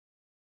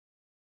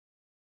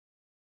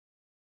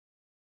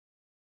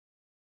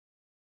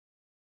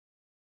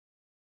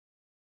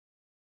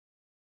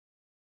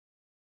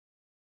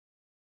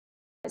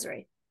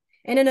advisory.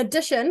 And in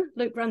addition,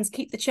 Luke runs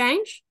Keep the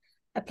Change,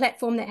 a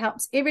platform that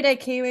helps everyday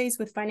Kiwis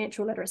with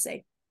financial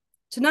literacy.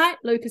 Tonight,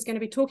 Luke is going to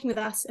be talking with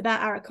us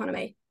about our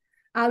economy.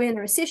 Are we in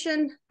a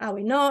recession? Are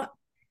we not?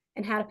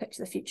 And how to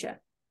picture the future.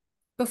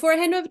 Before I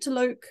hand over to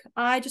Luke,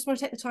 I just want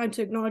to take the time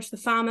to acknowledge the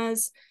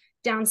farmers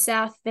down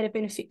south that have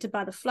been affected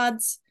by the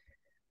floods,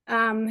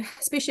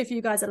 especially if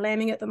you guys are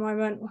lambing at the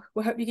moment.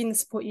 We hope you're getting the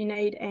support you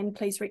need, and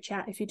please reach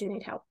out if you do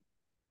need help.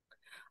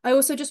 I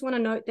also just want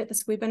to note that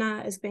this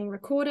webinar is being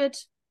recorded.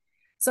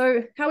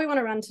 So how we want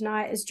to run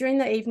tonight is during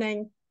the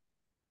evening,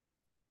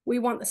 we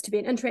want this to be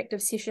an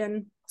interactive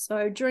session.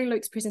 So during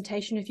Luke's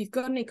presentation, if you've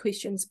got any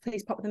questions,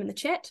 please pop them in the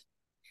chat.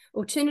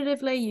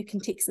 Alternatively, you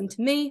can text them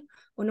to me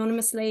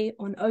anonymously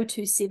on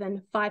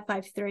 027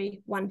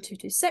 553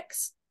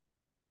 1226.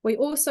 We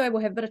also will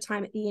have a bit of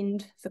time at the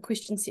end for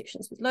question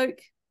sections with Luke.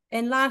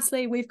 And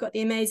lastly, we've got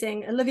the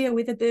amazing Olivia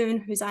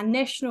Weatherburn, who's our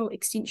National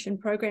Extension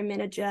Program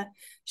Manager.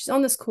 She's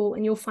on this call,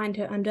 and you'll find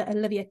her under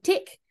Olivia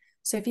Tech.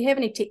 So if you have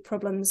any tech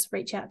problems,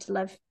 reach out to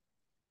Liv.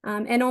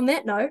 And on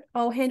that note,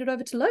 I'll hand it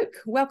over to Luke.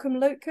 Welcome,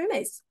 Luke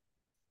Kemeys.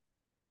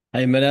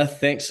 Hey, Minna,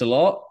 thanks a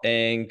lot,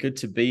 and good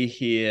to be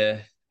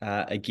here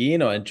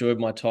again. I enjoyed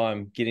my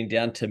time getting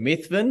down to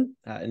Methven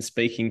and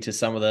speaking to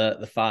some of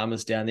the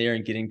farmers down there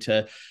and getting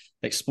to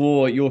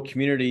explore your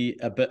community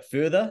a bit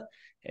further,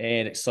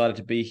 and excited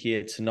to be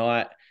here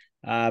tonight.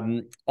 I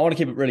want to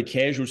keep it really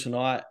casual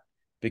tonight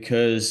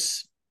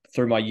because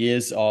through my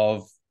years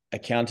of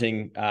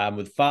accounting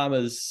with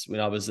farmers when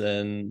I was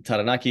in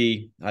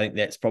Taranaki, I think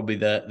that's probably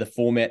the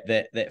format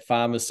that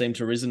farmers seem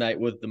to resonate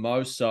with the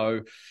most.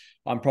 So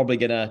I'm probably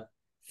going to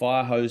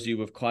fire hose you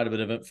with quite a bit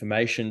of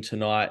information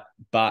tonight,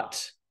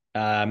 but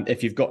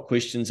if you've got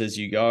questions as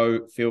you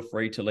go, feel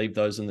free to leave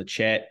those in the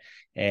chat,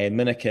 and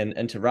Minna can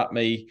interrupt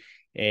me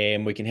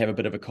and we can have a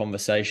bit of a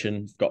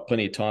conversation. Got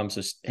plenty of time,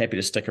 so happy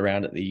to stick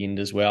around at the end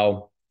as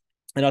well.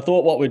 And I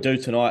thought what we'd do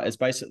tonight is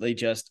basically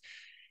just,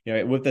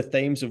 with the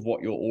themes of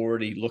what you're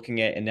already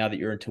looking at, and now that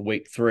you're into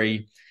week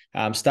 3,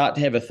 start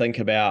to have a think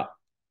about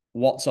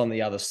what's on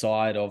the other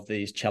side of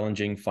these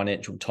challenging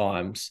financial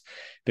times.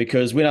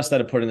 Because when I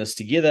started putting this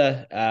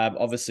together,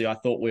 obviously I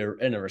thought we were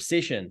in a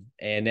recession.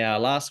 And now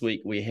last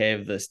week we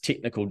have this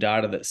technical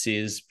data that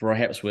says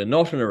perhaps we're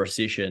not in a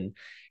recession,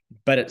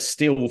 but it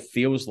still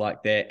feels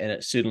like that. And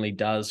it certainly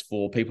does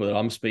for people that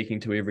I'm speaking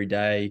to every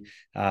day,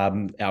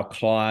 our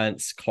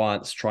clients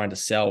trying to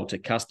sell to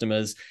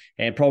customers,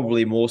 and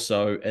probably more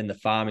so in the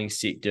farming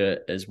sector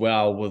as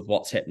well with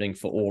what's happening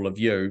for all of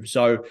you.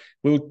 So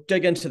we'll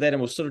dig into that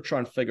and we'll sort of try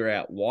and figure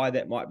out why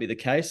that might be the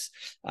case.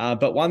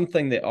 But one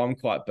thing that I'm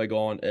quite big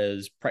on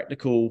is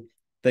practical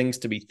things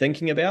to be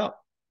thinking about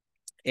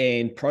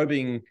and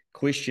probing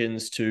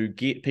questions to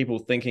get people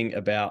thinking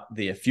about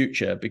their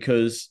future.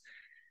 Because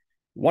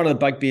one of the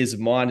bugbears of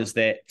mine is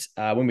that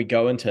when we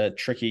go into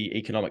tricky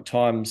economic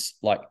times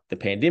like the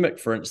pandemic,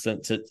 for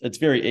instance, it's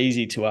very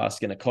easy to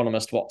ask an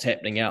economist what's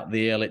happening out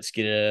there. Let's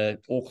get an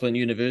Auckland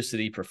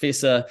University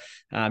professor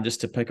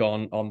just to pick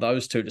on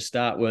those two to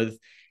start with.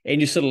 And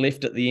you're sort of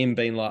left at the end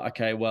being like,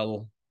 okay,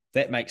 well,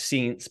 that makes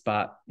sense,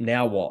 but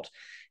now what?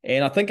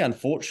 And I think,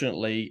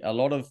 unfortunately, a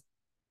lot of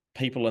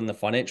people in the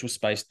financial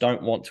space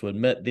don't want to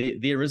admit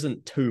there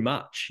isn't too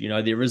much.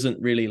 There isn't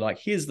really like,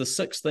 here's the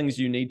 6 things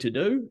you need to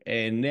do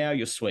and now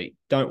you're sweet,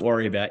 don't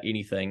worry about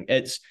anything.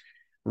 It's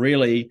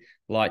really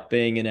like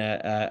being in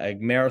a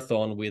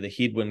marathon where the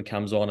headwind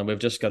comes on, and we've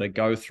just got to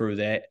go through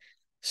that,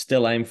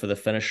 still aim for the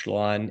finish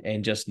line,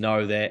 and just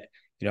know that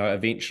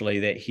eventually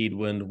that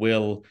headwind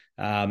will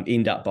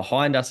end up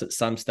behind us at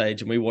some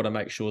stage, and we want to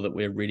make sure that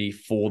we're ready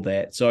for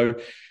that. So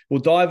we'll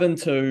dive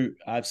into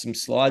some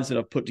slides that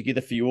I've put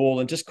together for you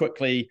all. And just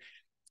quickly,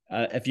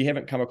 if you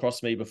haven't come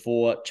across me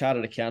before,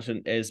 chartered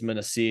accountant, as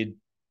Minna said,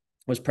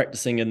 was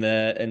practicing in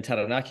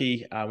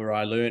Taranaki, where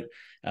I learnt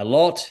a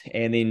lot,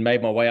 and then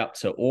made my way up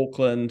to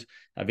Auckland.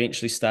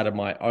 Eventually started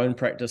my own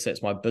practice.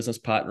 That's my business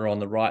partner on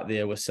the right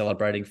there. We're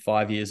celebrating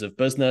 5 years of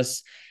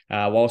business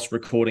whilst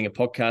recording a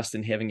podcast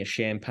and having a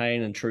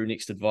champagne in true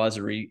Next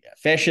Advisory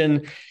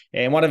fashion.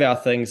 And one of our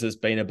things has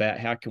been about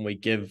how can we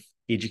give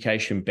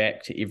education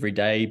back to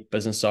everyday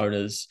business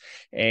owners.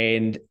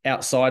 And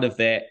outside of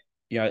that,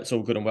 it's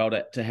all good and well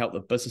to help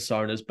the business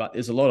owners, but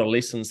there's a lot of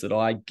lessons that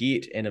I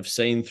get and have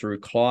seen through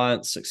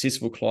clients,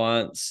 successful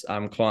clients,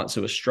 clients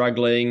who are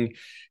struggling,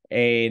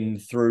 and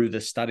through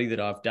the study that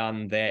I've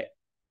done that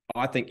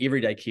I think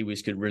everyday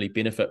Kiwis could really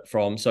benefit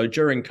from. So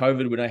during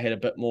COVID, when I had a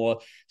bit more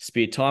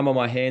spare time on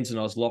my hands and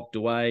I was locked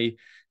away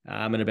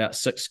in about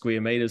 6 square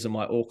meters in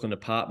my Auckland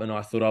apartment,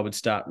 I thought I would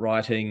start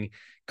writing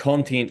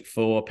content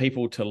for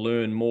people to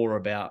learn more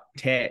about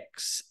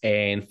tax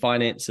and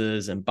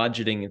finances and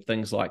budgeting and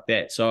things like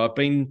that. So I've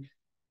been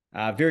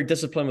very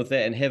disciplined with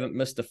that and haven't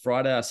missed a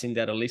Friday. I send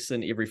out a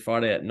lesson every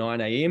Friday at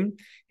 9 a.m.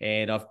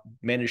 and I've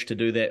managed to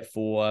do that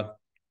for,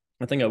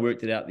 I think I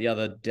worked it out the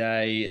other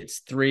day, it's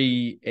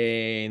 3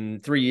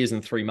 years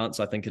and 3 months,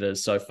 I think it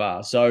is so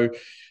far. So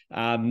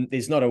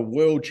there's not a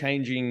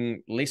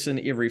world-changing lesson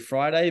every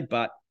Friday,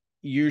 but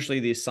usually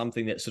there's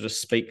something that sort of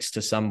speaks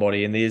to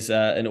somebody, and there's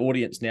an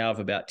audience now of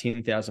about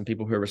 10,000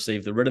 people who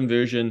receive the written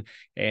version,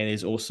 and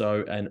there's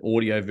also an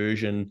audio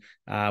version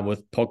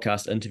with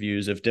podcast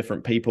interviews of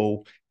different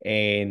people.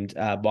 And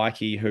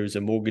Mikey, who's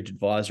a mortgage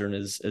advisor and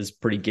is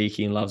pretty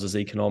geeky and loves his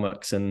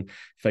economics and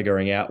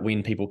figuring out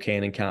when people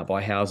can and can't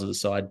buy houses.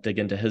 So I dig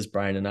into his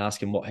brain and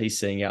ask him what he's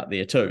seeing out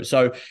there too.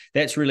 So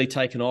that's really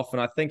taken off.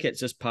 And I think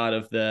it's just part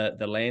of the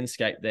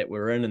landscape that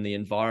we're in and the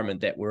environment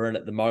that we're in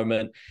at the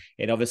moment.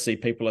 And obviously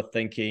people are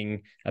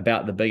thinking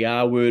about the big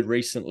R word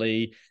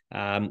recently,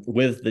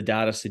 with the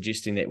data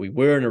suggesting that we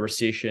were in a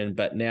recession,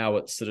 but now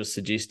it's sort of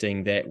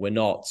suggesting that we're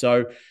not.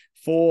 So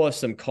for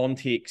some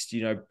context,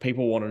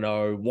 people want to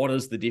know, what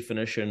is the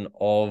definition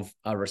of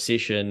a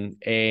recession?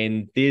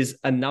 And there's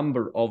a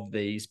number of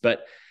these,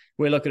 but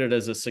we look at it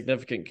as a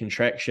significant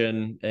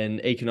contraction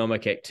in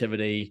economic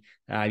activity,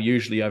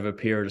 usually over a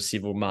period of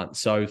several months.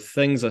 So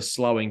things are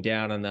slowing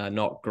down and they're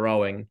not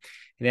growing.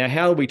 Now,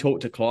 how we talk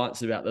to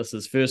clients about this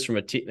is first from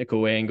a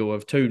technical angle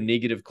of 2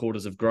 negative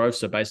quarters of growth,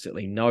 so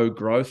basically no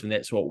growth, and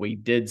that's what we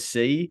did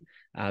see.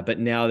 But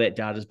now that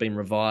data has been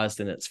revised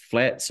and it's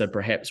flat, so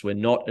perhaps we're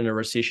not in a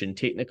recession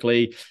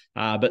technically,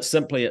 but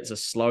simply it's a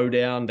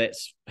slowdown.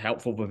 That's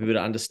helpful for people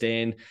to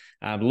understand.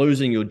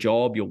 Losing your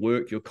job, your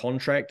work, your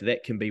contract,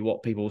 that can be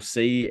what people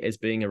see as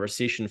being a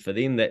recession for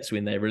them. That's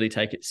when they really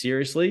take it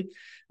seriously.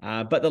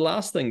 But the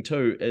last thing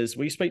too is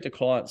we speak to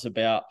clients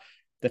about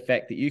the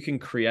fact that you can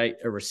create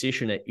a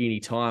recession at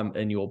any time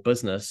in your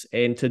business.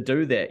 And to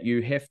do that,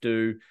 you have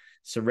to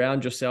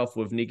surround yourself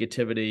with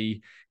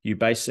negativity. You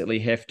basically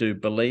have to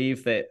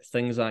believe that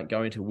things aren't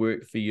going to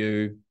work for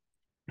you.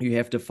 You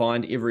have to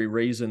find every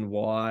reason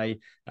why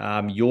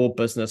your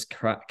business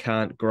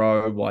can't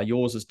grow, why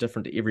yours is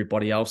different to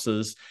everybody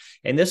else's.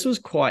 And this was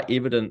quite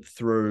evident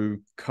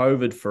through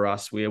COVID for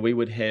us, where we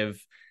would have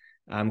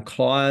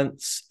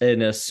clients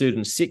in a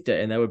certain sector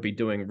and they would be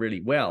doing really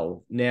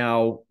well.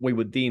 Now, we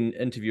would then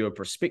interview a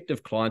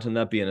prospective client and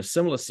they'd be in a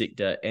similar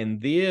sector,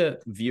 and their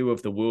view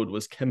of the world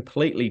was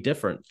completely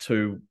different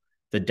to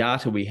the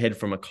data we had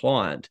from a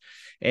client.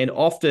 And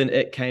often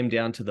it came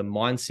down to the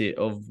mindset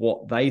of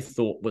what they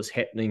thought was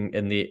happening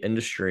in their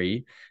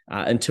industry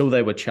until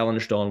they were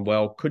challenged on,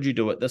 well, could you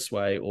do it this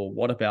way? Or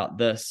what about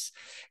this?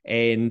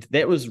 And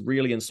that was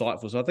really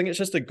insightful. So I think it's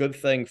just a good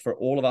thing for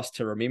all of us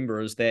to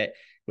remember, is that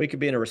we could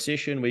be in a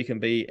recession, we can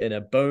be in a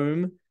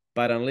boom,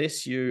 but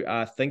unless you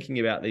are thinking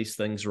about these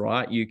things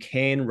right, you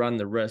can run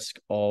the risk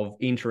of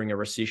entering a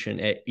recession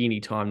at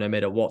any time, no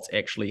matter what's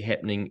actually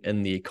happening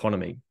in the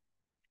economy.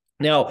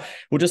 Now,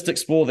 we'll just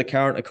explore the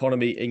current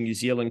economy in New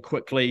Zealand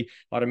quickly.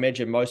 I'd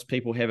imagine most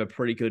people have a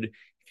pretty good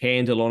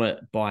handle on it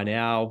by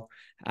now.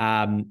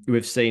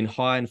 We've seen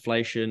high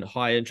inflation,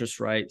 high interest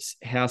rates,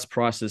 house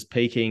prices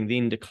peaking,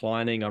 then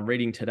declining. I'm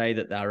reading today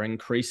that they're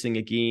increasing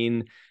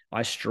again.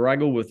 I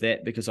struggle with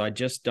that because I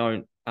just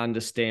don't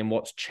understand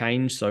what's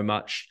changed so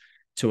much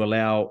to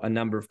allow a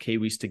number of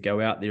Kiwis to go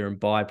out there and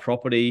buy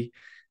property.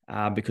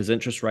 Because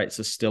interest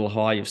rates are still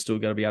high, you've still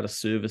got to be able to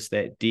service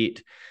that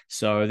debt.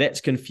 So that's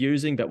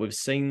confusing, but we've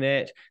seen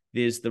that.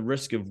 There's the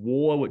risk of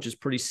war, which is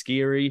pretty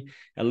scary.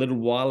 A little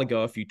while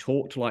ago, if you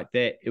talked like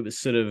that, it was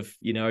sort of,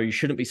 you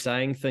shouldn't be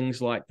saying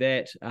things like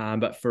that.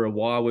 But for a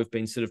while, we've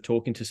been sort of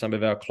talking to some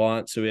of our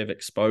clients who have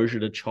exposure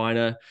to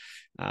China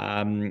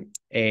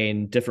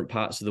and different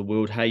parts of the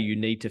world. Hey, you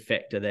need to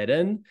factor that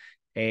in.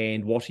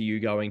 And what are you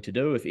going to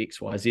do if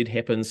X, Y, Z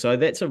happens? So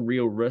that's a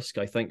real risk,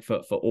 I think, for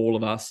all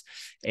of us.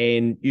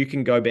 And you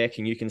can go back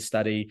and you can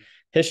study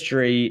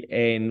history,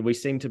 and we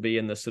seem to be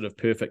in this sort of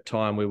perfect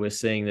time where we're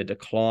seeing the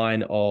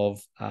decline of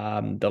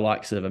the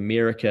likes of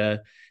America,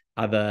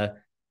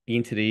 other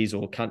entities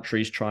or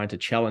countries trying to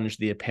challenge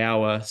their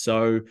power.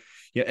 So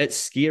it's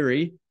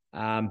scary.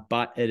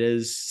 But it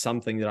is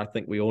something that I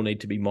think we all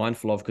need to be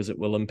mindful of, because it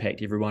will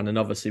impact everyone. And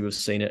obviously we've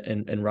seen it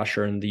in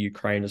Russia and the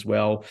Ukraine as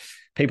well.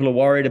 People are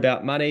worried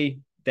about money.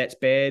 That's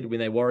bad. When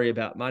they worry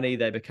about money,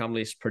 they become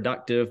less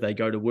productive. They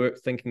go to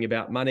work thinking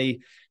about money.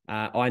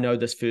 I know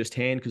this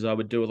firsthand because I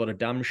would do a lot of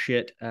dumb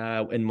shit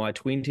in my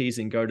 20s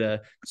and go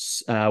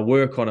to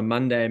work on a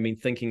Monday and been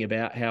thinking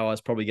about how I was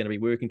probably going to be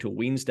working till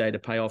Wednesday to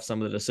pay off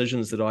some of the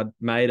decisions that I'd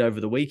made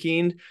over the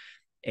weekend.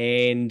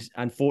 And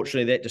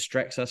unfortunately, that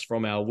distracts us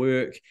from our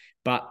work.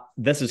 But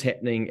this is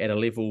happening at a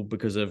level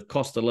because of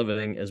cost of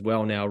living as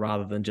well now,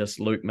 rather than just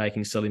Luke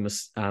making silly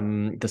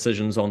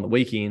decisions on the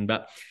weekend.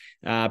 But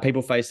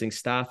people facing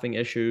staffing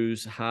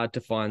issues, hard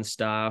to find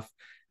staff.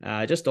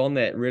 Just on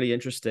that, really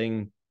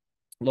interesting,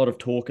 a lot of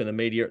talk in the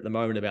media at the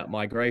moment about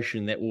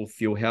migration that will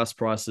fuel house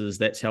prices.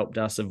 That's helped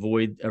us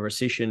avoid a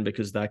recession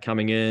because they're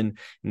coming in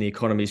and the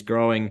economy's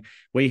growing.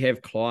 We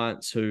have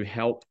clients who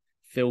help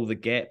fill the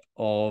gap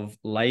of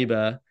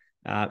labor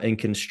in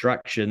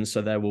construction.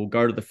 So they will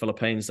go to the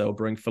Philippines, they'll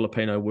bring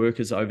Filipino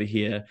workers over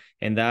here,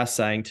 and they're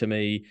saying to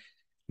me,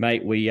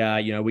 mate, we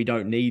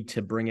don't need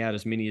to bring out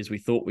as many as we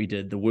thought we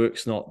did. The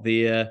work's not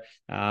there.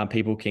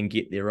 People can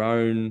get their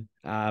own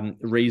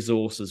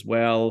resource as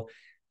well.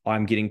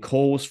 I'm getting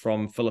calls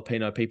from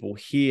Filipino people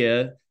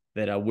here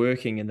that are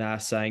working and they're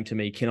saying to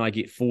me, can I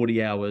get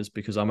 40 hours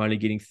because I'm only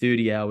getting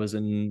 30 hours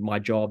in my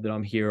job that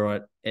I'm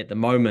here at the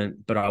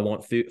moment, but I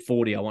want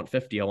 40, I want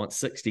 50, I want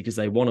 60 because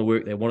they want to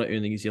work, they want to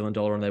earn the New Zealand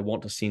dollar and they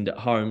want to send it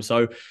home.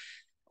 So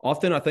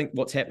often I think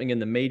what's happening in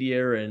the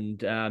media and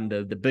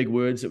the big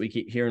words that we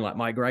keep hearing like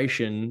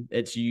migration,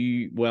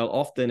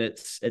 often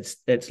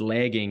it's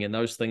lagging and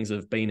those things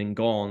have been and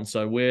gone.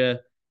 So we're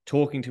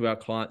talking to our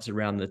clients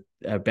about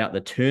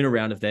the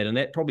turnaround of that. And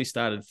that probably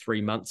started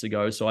 3 months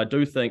ago. So I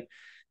do think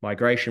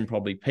migration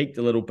probably peaked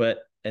a little bit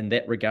in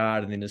that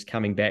regard and then is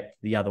coming back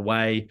the other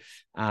way.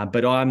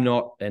 But I'm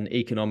not an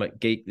economic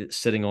geek that's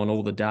sitting on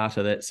all the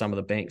data that some of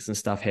the banks and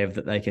stuff have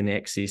that they can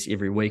access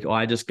every week.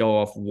 I just go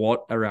off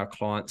what are our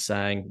clients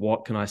saying,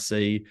 what can I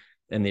see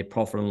in their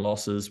profit and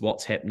losses,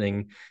 what's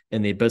happening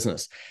in their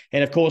business.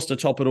 And of course, to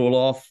top it all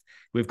off,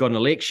 we've got an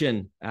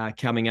election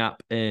coming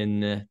up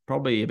in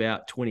probably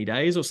about 20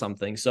 days or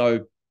something.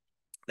 So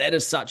that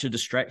is such a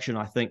distraction,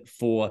 I think,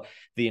 for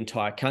the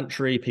entire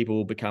country. People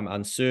will become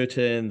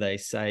uncertain. They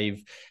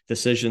save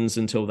decisions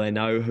until they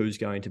know who's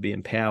going to be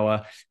in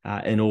power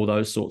and all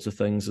those sorts of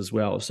things as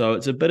well. So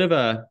it's a bit of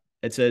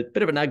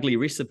an ugly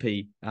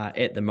recipe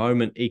at the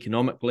moment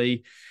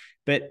economically,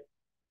 but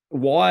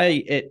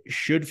why it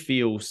should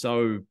feel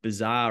so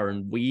bizarre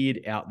and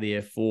weird out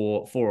there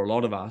for a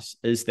lot of us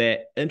is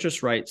that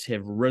interest rates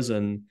have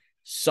risen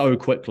so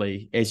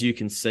quickly, as you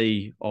can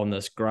see on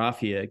this graph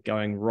here,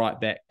 going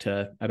right back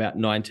to about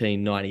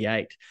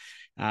 1998.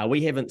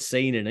 We haven't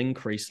seen an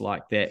increase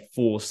like that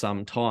for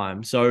some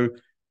time. So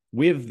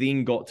we've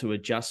then got to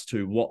adjust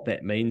to what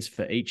that means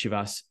for each of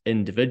us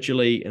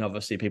individually. And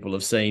obviously people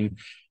have seen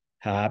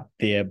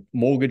their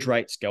mortgage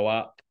rates go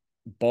up,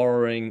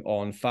 borrowing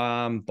on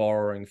farm,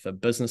 borrowing for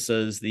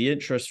businesses, the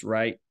interest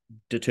rate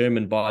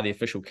determined by the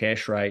official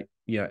cash rate,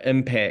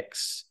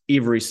 impacts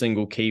every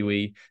single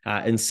Kiwi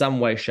in some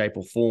way, shape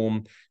or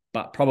form,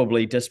 but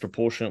probably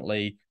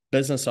disproportionately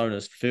business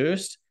owners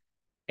first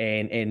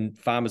and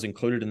farmers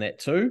included in that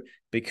too,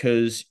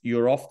 because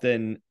you're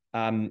often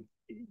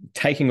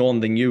taking on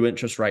the new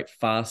interest rate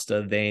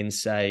faster than,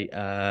 say,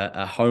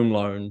 a home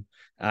loan,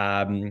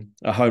 a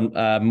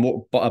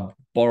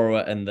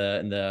borrower in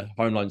the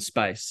home loan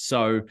space.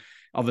 So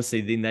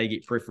obviously then they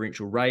get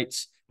preferential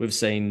rates. We've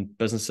seen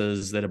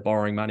businesses that are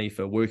borrowing money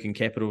for working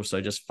capital,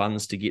 so just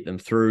funds to get them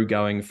through,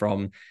 going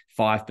from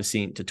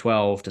 5% to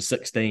 12 to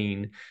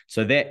 16.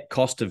 So that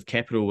cost of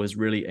capital has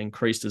really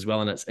increased as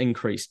well, and it's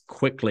increased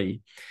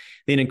quickly.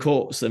 Then, of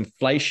course,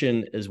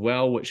 inflation as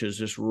well, which has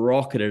just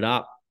rocketed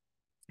up.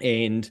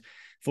 And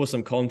for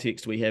some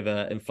context, we have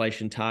an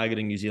inflation target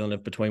in New Zealand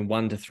of between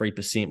 1% to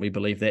 3%. We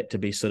believe that to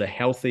be sort of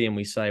healthy, and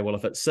we say, well,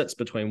 if it sits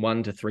between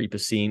 1% to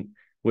 3%,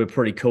 we're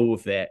pretty cool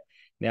with that.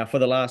 Now, for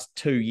the last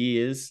 2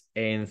 years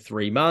and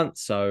 3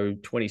 months, so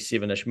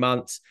 27-ish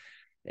months,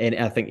 and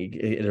I think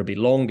it'll be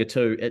longer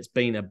too, it's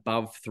been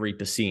above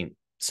 3%.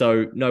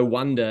 So no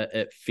wonder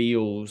it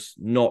feels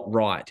not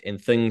right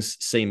and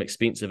things seem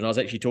expensive. And I was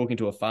actually talking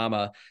to a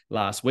farmer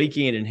last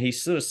weekend and he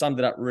sort of summed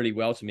it up really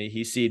well to me.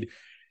 He said,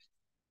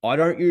 I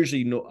don't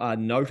usually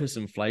notice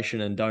inflation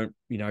and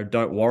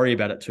don't worry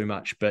about it too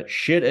much, but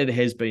shit, it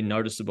has been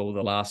noticeable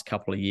the last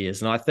couple of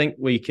years. And I think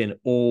we can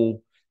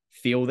all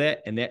feel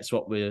that, and that's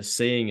what we're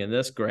seeing in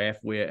this graph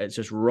where it's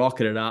just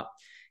rocketed up.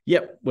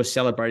 Yep, we're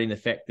celebrating the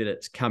fact that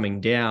it's coming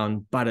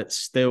down, but it's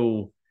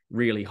still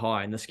really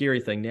high. And the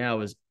scary thing now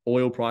is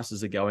oil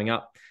prices are going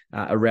up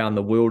around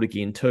the world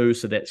again too,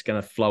 so that's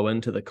going to flow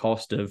into the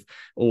cost of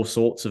all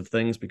sorts of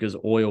things because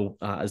oil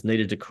is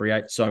needed to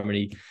create so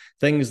many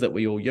things that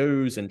we all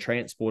use and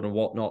transport and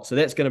whatnot. So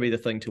that's going to be the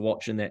thing to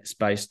watch in that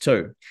space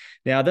too.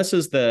 Now, this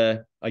is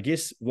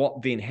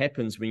what then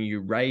happens when you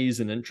raise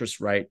an interest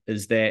rate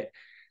is that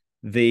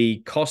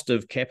the cost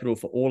of capital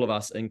for all of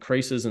us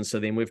increases. And so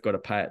then we've got to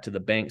pay it to the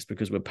banks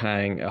because we're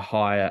paying a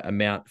higher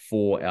amount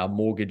for our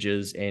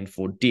mortgages and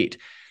for debt.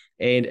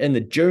 And in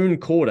the June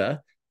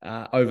quarter,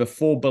 over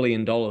 $4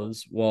 billion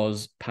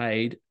was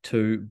paid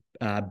to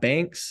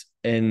banks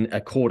in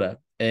a quarter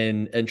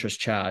in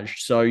interest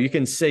charged. So you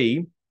can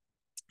see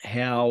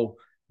how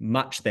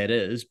much that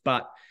is.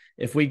 But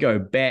if we go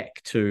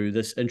back to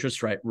this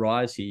interest rate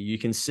rise here, you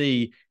can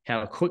see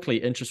how quickly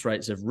interest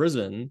rates have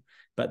risen.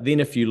 But then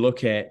if you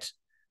look at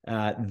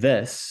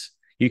this,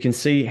 you can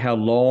see how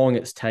long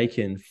it's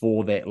taken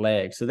for that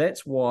lag. So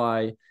that's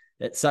why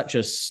it's such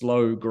a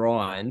slow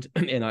grind.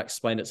 And I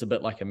explained it's a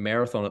bit like a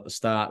marathon at the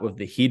start with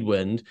the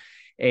headwind.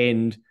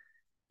 And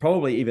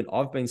probably even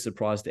I've been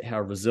surprised at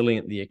how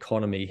resilient the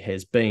economy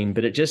has been.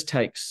 But it just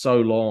takes so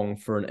long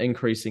for an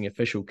increasing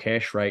official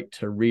cash rate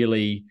to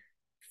really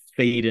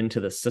feed into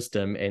the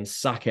system and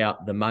suck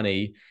out the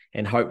money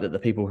and hope that the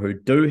people who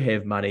do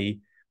have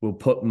money will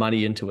put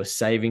money into a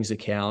savings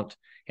account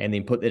and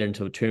then put that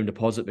into a term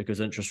deposit because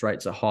interest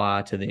rates are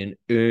higher to then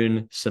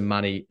earn some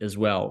money as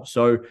well.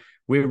 So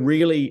we're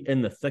really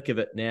in the thick of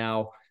it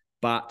now,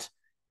 but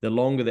the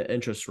longer the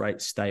interest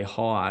rates stay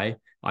high,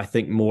 I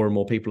think more and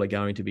more people are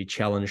going to be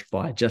challenged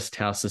by just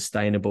how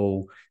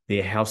sustainable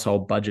their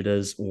household budget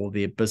is or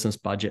their business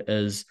budget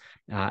is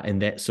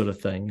and that sort of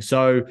thing.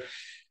 So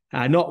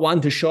not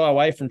one to shy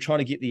away from trying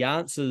to get the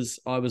answers.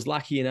 I was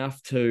lucky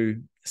enough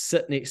to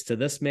sit next to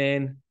this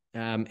man.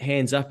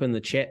 Hands up in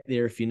the chat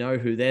there if you know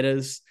who that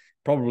is.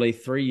 Probably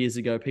 3 years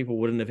ago, people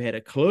wouldn't have had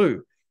a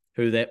clue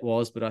who that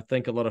was, but I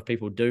think a lot of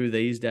people do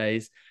these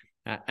days.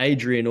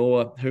 Adrian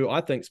Orr, who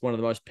I think is one of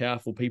the most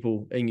powerful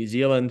people in New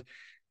Zealand.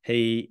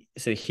 He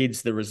sort of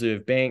heads the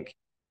Reserve Bank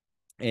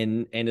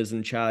and is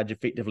in charge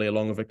effectively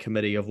along with a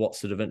committee of what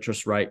sort of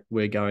interest rate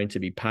we're going to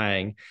be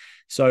paying.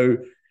 So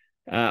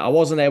I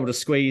wasn't able to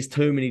squeeze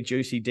too many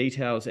juicy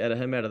details out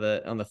of him on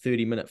the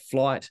 30-minute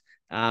flight.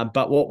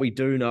 But what we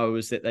do know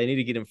is that they need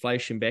to get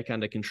inflation back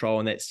under control,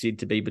 and that's said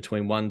to be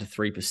between 1% to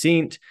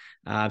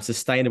 3%.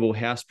 Sustainable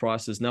house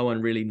prices, no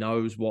one really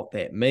knows what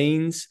that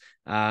means.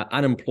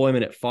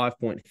 Unemployment at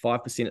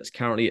 5.5%, it's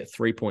currently at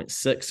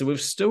 3.6%. So we've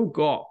still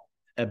got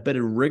a bit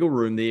of wriggle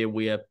room there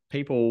where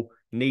people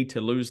need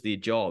to lose their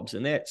jobs.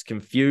 And that's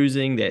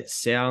confusing. That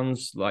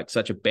sounds like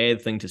such a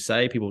bad thing to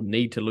say. People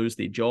need to lose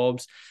their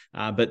jobs.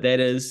 But that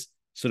is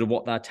sort of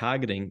what they're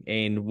targeting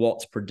and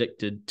what's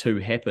predicted to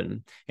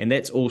happen. And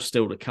that's all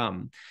still to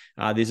come.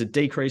 There's a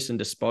decrease in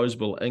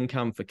disposable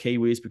income for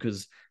Kiwis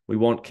because we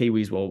want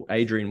Kiwis, well,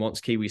 Adrian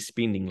wants Kiwis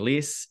spending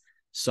less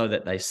so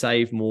that they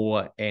save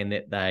more and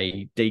that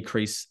they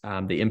decrease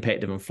the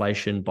impact of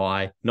inflation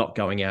by not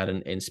going out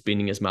and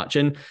spending as much.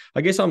 And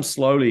I guess I'm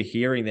slowly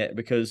hearing that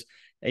because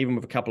even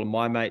with a couple of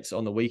my mates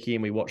on the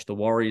weekend, we watched the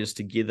Warriors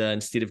together.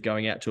 Instead of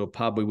going out to a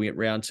pub, we went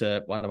round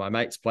to one of my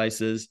mates'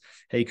 places.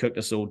 He cooked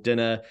us all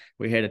dinner.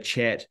 We had a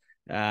chat.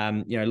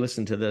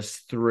 Listen to this,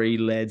 3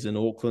 lads in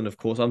Auckland. Of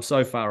course, I'm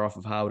so far off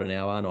of Harwood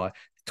now, aren't I?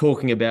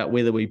 Talking about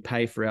whether we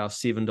pay for our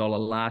 $7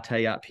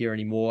 latte up here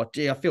anymore.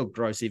 Gee, I feel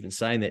gross even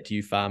saying that to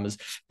you farmers.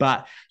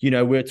 But,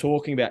 we're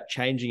talking about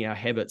changing our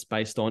habits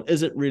based on,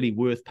 is it really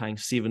worth paying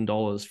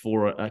 $7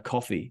 for a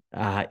coffee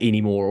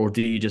anymore? Or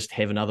do you just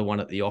have another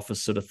one at the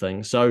office sort of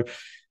thing? So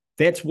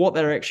that's what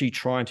they're actually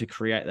trying to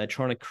create. They're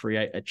trying to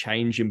create a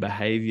change in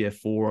behavior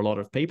for a lot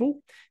of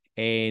people.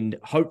 And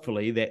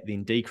hopefully that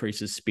then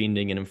decreases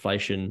spending and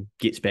inflation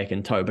gets back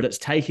in tow. But it's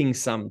taking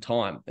some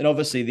time. And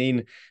obviously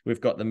then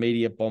we've got the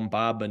media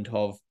bombardment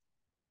of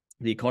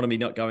the economy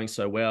not going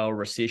so well,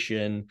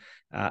 recession,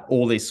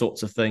 all these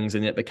sorts of things.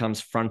 And it becomes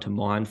front of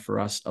mind for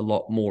us a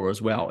lot more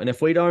as well. And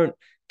if we don't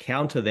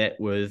counter that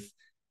with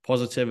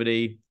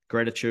positivity,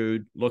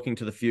 gratitude, looking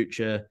to the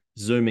future,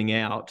 zooming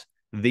out,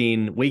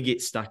 then we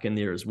get stuck in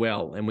there as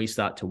well. And we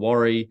start to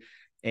worry.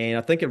 And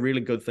I think a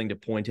really good thing to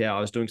point out, I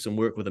was doing some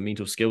work with a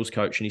mental skills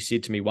coach, and he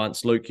said to me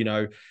once, Luke,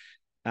 90%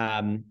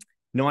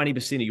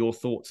 of your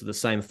thoughts are the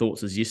same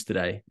thoughts as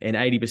yesterday, and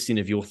 80%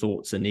 of your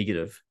thoughts are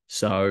negative.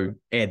 So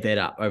add that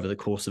up over the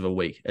course of a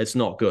week. It's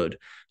not good.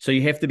 So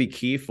you have to be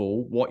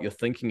careful what you're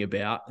thinking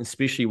about,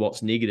 especially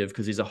what's negative,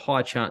 because there's a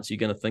high chance you're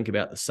going to think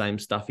about the same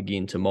stuff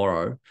again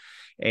tomorrow.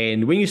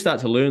 And when you start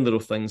to learn little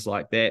things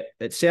like that,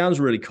 it sounds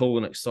really cool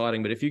and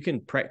exciting, but if you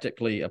can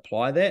practically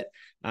apply that,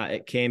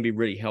 it can be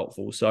really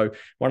helpful. So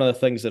one of the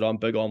things that I'm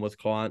big on with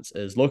clients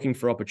is looking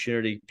for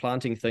opportunity,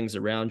 planting things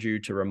around you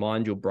to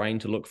remind your brain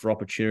to look for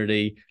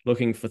opportunity,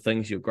 looking for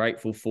things you're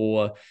grateful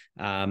for,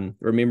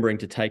 remembering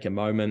to take a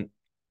moment,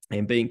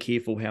 and being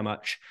careful how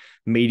much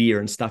media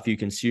and stuff you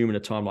consume in a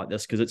time like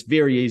this, because it's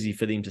very easy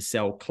for them to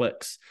sell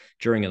clicks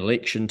during an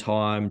election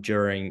time,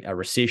 during a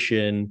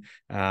recession,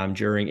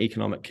 during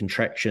economic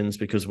contractions,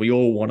 because we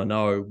all want to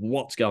know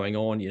what's going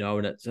on,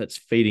 and it's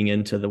feeding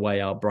into the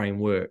way our brain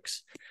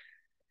works.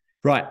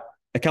 Right.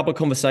 A couple of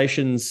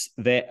conversations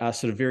that are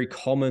sort of very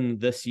common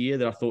this year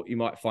that I thought you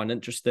might find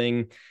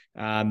interesting.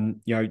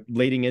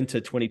 Leading into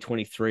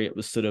 2023, it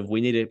was sort of,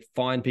 we need to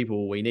find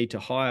people, we need to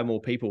hire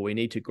more people, we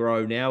need to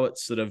grow. Now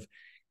it's sort of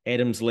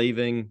Adam's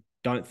leaving.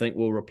 Don't think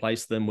we'll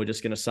replace them. We're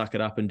just going to suck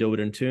it up and do it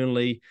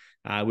internally.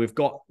 We've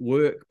got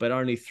work, but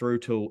only through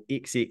till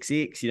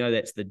XXX.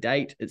 That's the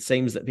date. It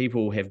seems that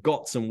people have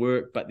got some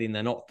work, but then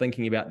they're not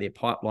thinking about their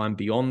pipeline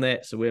beyond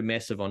that. So we're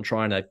massive on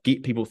trying to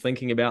get people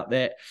thinking about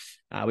that.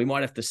 We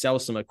might have to sell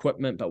some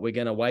equipment, but we're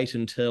going to wait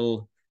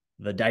until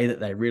the day that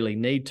they really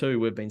need to.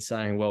 We've been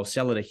saying, well,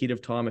 sell it ahead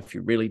of time if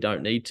you really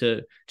don't need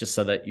to, just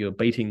so that you're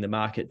beating the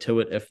market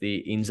to it if there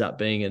ends up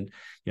being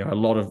a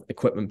lot of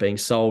equipment being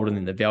sold and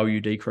then the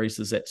value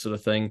decreases, that sort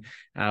of thing.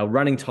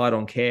 Running tight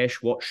on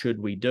cash, what should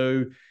we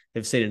do?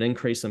 They've seen an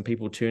increase in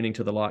people turning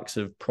to the likes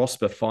of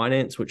Prosper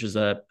Finance, which is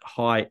a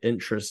high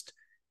interest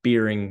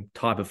bearing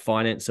type of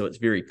finance. So it's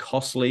very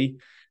costly,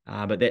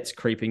 but that's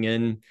creeping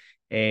in.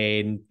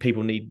 And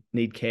people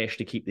need cash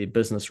to keep their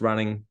business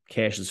running.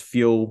 Cash is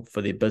fuel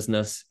for their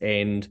business.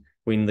 And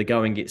when the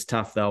going gets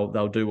tough,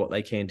 they'll do what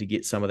they can to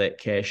get some of that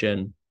cash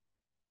in.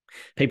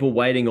 People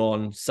waiting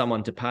on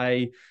someone to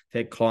pay. I've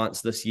had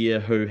clients this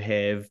year who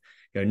have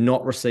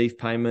not received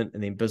payment,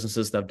 and then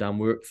businesses they've done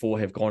work for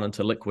have gone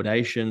into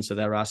liquidation. So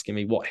they're asking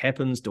me, what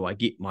happens? Do I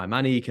get my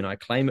money? Can I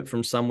claim it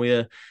from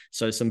somewhere?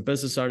 So some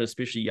business owners,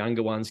 especially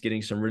younger ones,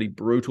 getting some really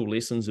brutal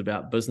lessons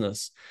about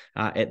business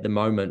at the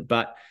moment.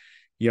 But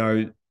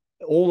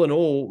all in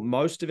all,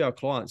 most of our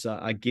clients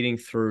are getting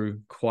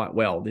through quite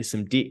well. There's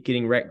some debt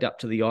getting racked up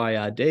to the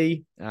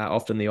IRD.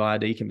 Often the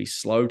IRD can be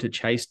slow to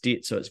chase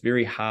debt, so it's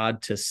very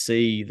hard to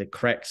see the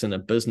cracks in a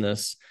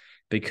business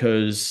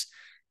because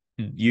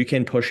you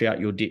can push out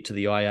your debt to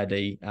the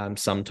IRD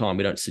sometime.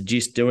 We don't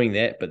suggest doing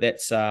that, but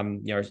that's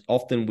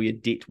often where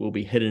debt will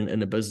be hidden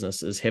in a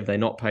business is have they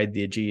not paid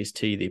their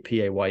GST, their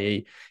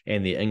PAYE,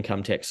 and their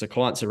income tax. So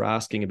clients are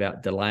asking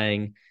about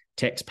delaying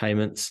tax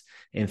payments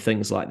and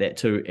things like that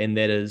too, and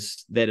that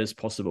is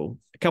possible.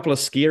 A couple of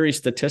scary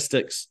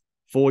statistics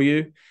for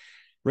you.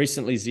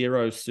 Recently,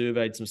 Xero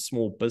surveyed some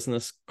small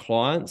business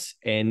clients,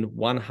 and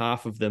one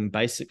half of them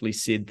basically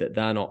said that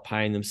they're not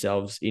paying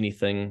themselves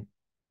anything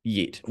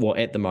yet, or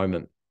at the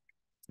moment.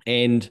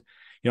 And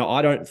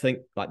I don't think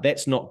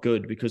that's not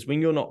good, because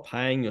when you're not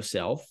paying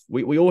yourself,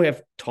 we all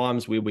have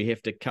times where we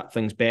have to cut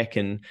things back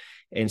and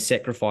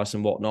sacrifice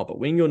and whatnot. But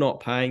when you're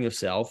not paying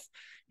yourself,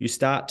 you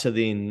start to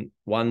then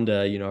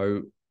wonder,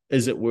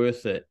 is it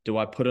worth it? Do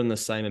I put in the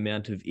same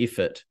amount of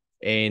effort?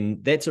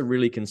 And that's a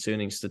really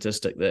concerning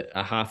statistic, that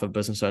a half of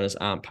business owners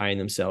aren't paying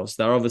themselves.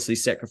 They're obviously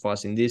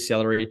sacrificing their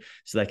salary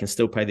so they can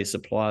still pay their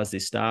suppliers, their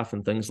staff,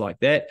 and things like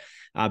that.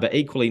 But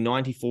equally,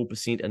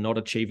 94% are not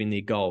achieving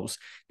their goals.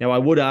 Now, I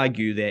would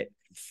argue that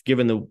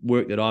given the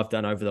work that I've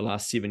done over the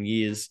last 7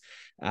 years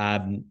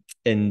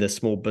in the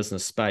small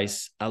business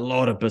space, a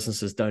lot of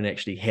businesses don't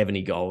actually have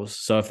any goals.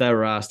 So if they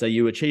were asked, are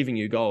you achieving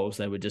your goals?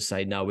 They would just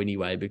say no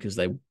anyway, because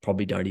they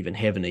probably don't even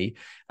have any.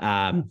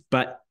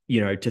 But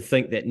to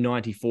think that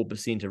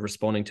 94% are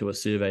responding to a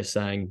survey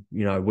saying,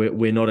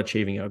 we're not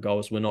achieving our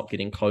goals, we're not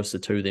getting closer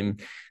to them,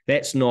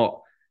 that's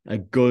not a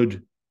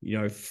good,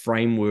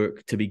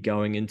 framework to be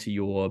going into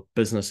your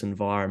business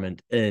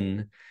environment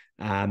in.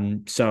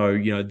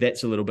 So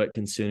that's a little bit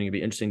concerning. It'd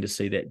be interesting to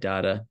see that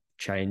data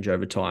change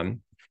over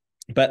time.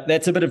 But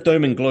that's a bit of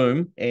doom and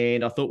gloom,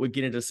 and I thought we'd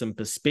get into some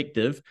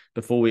perspective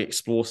before we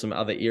explore some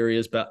other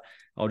areas. But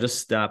I'll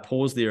just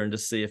pause there and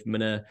just see if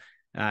Minna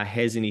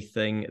has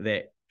anything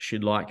that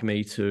she'd like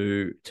me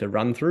to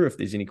run through, if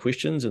there's any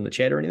questions in the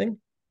chat or anything.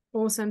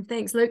 Awesome.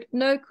 Thanks, Luke.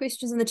 No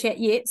questions in the chat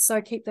yet,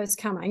 so keep those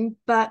coming.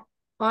 But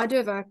I do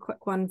have a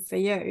quick one for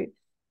you.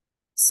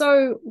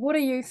 So what do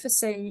you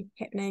foresee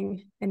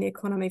happening in the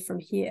economy from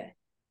here?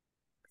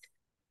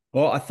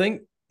 Well, I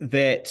think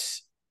that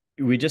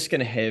we're just going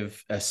to have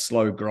a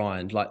slow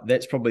grind.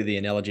 That's probably the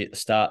analogy at the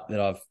start that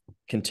I've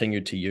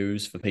continued to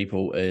use for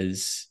people,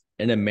 is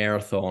in a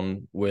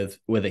marathon with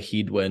a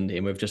headwind,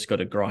 and we've just got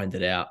to grind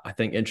it out. I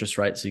think interest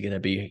rates are going to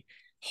be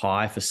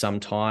high for some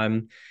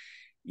time.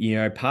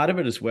 Part of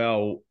it as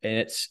well, and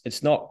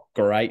it's not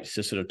great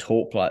to sort of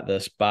talk like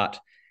this, but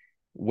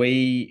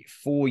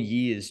 4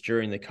 years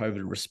during the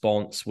COVID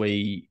response,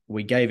 we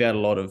gave out a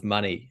lot of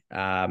money,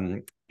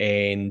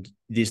 and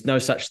there's no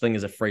such thing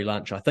as a free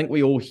lunch. I think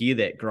we all hear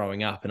that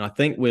growing up, and I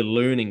think we're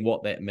learning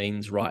what that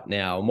means right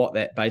now. And what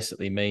that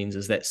basically means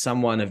is that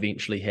someone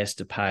eventually has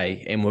to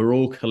pay, and we're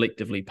all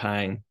collectively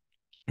paying.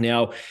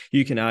 Now,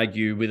 you can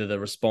argue whether the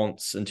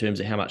response in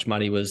terms of how much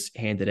money was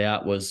handed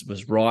out was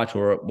right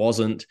or it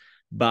wasn't,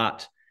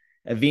 but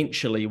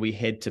eventually we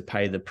had to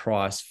pay the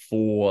price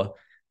for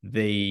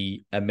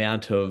the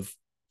amount of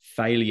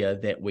failure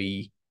that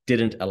we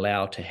didn't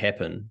allow to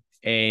happen.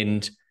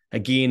 And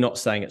again, not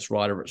saying it's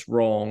right or it's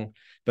wrong,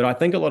 but I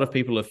think a lot of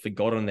people have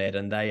forgotten that,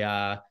 and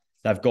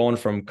they've gone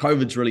from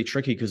COVID's really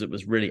tricky because it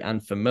was really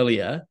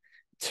unfamiliar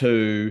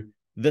to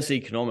this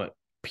economic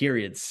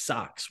period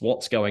sucks.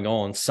 What's going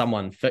on?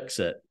 Someone fix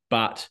it.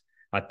 But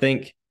I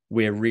think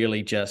we're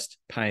really just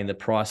paying the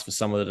price for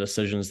some of the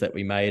decisions that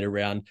we made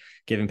around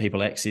giving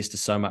people access to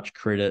so much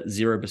credit,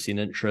 0%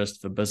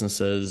 interest for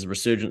businesses,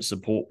 resurgent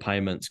support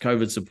payments,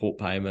 COVID support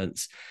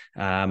payments,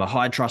 a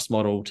high trust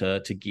model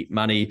to get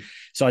money.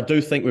 So I do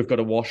think we've got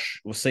to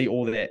we'll see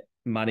all that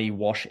money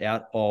wash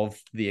out of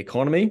the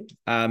economy.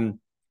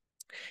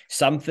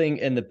 Something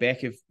in the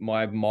back of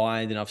my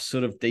mind, and I've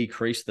sort of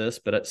decreased this,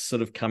 but it's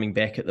sort of coming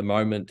back at the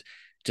moment,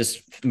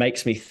 just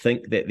makes me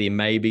think that there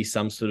may be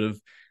some sort of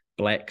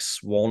black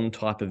swan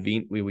type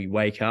event where we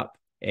wake up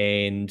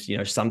and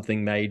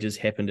something major's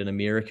happened in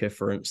America,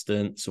 for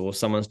instance, or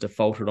someone's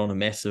defaulted on a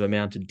massive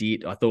amount of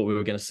debt. I thought we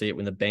were going to see it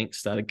when the banks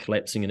started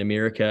collapsing in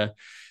America.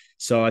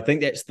 So I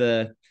think that's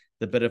the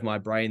bit of my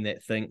brain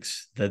that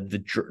thinks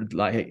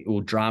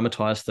will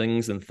dramatize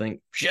things and think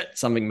shit,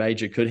 something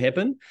major could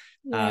happen.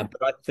 Yeah.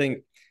 But I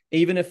think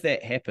even if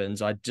that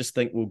happens, I just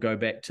think we'll go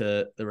back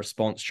to the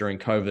response during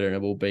COVID, and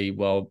it will be,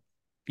 well,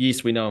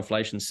 yes, we know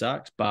inflation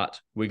sucks, but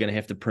we're going to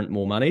have to print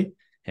more money,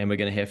 and we're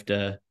going to have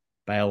to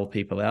bail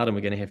people out, and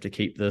we're going to have to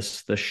keep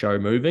this show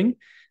moving.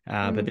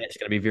 But that's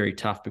going to be very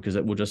tough, because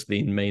it will just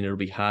then mean it'll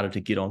be harder to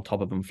get on top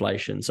of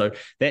inflation. So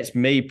that's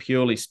me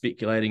purely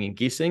speculating and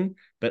guessing,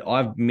 but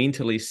I've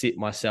mentally set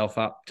myself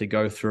up to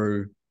go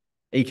through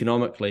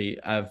economically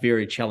a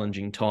very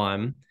challenging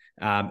time.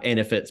 And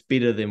if it's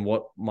better than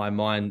what my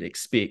mind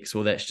expects,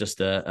 well, that's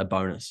just a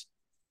bonus.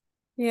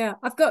 Yeah,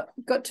 I've got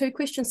 2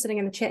 questions sitting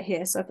in the chat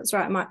here, so if it's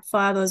right, I might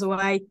fire those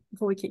away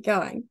before we keep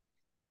going.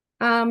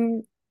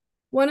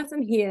 One of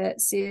them here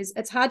says,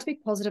 it's hard to be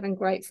positive and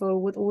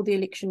grateful with all the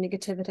election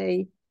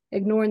negativity,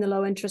 ignoring the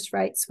low interest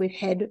rates we've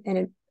had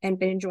and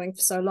been enjoying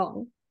for so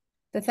long.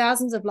 The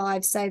thousands of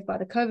lives saved by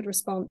the COVID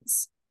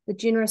response, the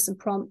generous and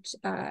prompt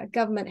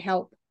government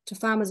help to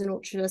farmers and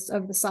orchardists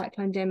over the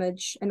cyclone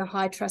damage, and the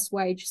high trust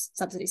wage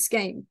subsidy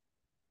scheme.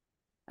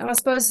 And I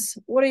suppose,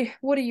 what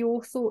are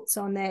your thoughts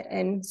on that,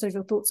 and sort of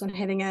your thoughts on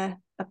having a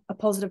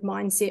positive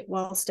mindset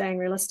while staying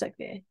realistic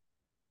there?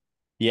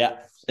 Yeah,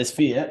 it's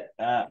fair.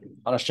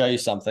 I'll show you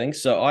something.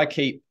 So I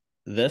keep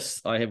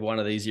this. I have one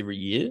of these every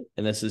year,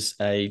 and this is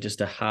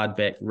just a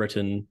hardback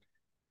written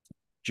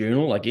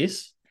journal, I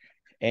guess.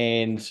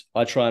 And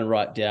I try and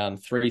write down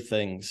 3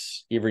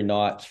 things every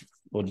night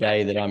or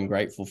day that I'm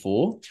grateful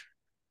for.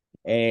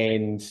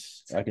 And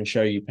I can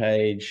show you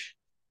page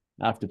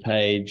after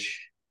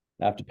page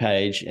after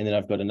page. And then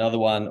I've got another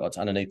one. It's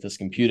underneath this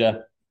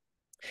computer.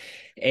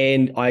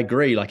 And I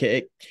agree, like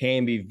it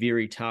can be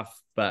very tough,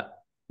 but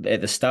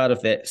at the start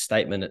of that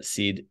statement, it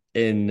said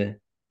in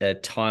a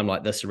time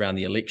like this around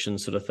the election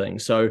sort of thing.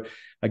 So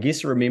I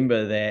guess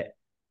remember that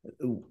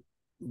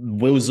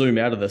we'll zoom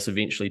out of this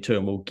eventually too,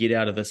 and we'll get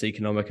out of this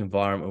economic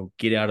environment, we'll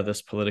get out of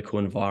this political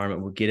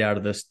environment, we'll get out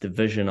of this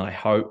division, I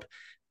hope.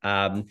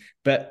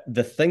 But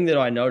the thing that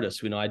I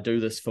notice when I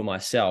do this for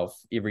myself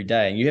every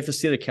day, and you have to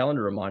set a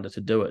calendar reminder to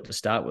do it to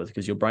start with,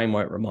 because your brain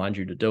won't remind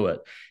you to do it,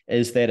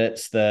 is that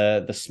it's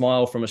the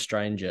smile from a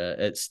stranger,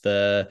 it's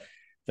the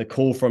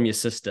call from your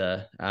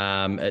sister,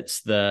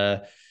 it's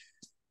the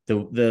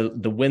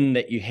win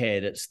that you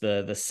had, it's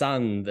the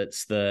sun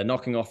that's the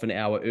knocking off an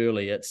hour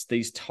early. It's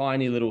these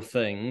tiny little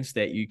things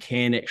that you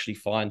can actually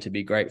find to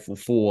be grateful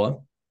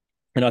for.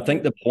 And I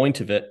think the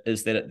point of it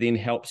is that it then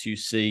helps you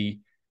see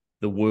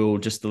the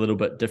world just a little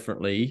bit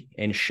differently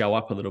and show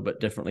up a little bit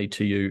differently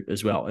to you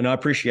as well. And I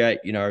appreciate,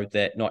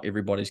 that not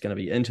everybody's going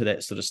to be into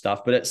that sort of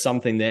stuff, but it's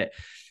something that,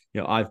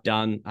 I've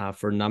done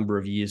for a number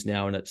of years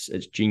now, and it's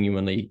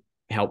genuinely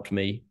helped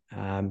me.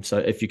 So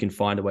if you can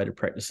find a way to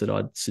practice it,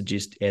 I'd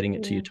suggest adding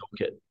it to your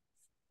toolkit.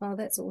 Oh,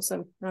 that's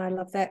awesome. I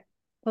love that.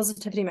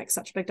 Positivity makes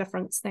such a big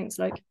difference. Thanks,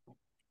 Luke.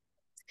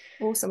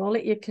 Awesome. I'll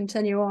let you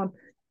continue on.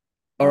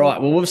 All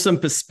right. Well, with some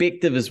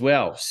perspective as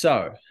well.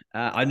 So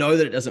I know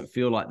that it doesn't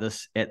feel like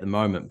this at the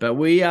moment, but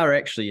we are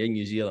actually in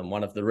New Zealand,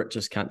 one of the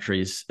richest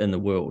countries in the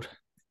world.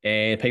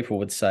 And people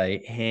would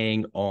say,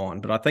 hang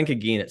on. But I think,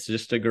 again, it's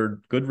just a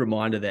good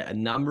reminder that a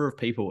number of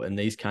people in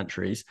these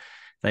countries,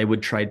 they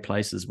would trade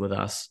places with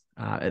us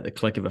at the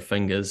click of a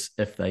fingers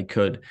if they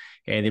could.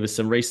 And there was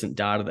some recent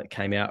data that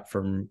came out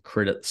from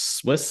Credit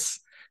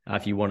Suisse.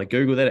 If you want to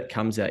Google that, it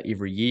comes out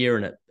every year,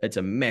 and it's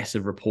a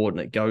massive report,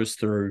 and it goes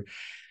through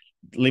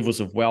levels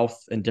of wealth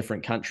in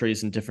different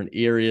countries and different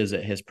areas.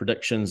 It has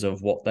predictions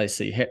of what they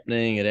see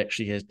happening. It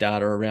actually has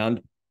data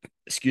around,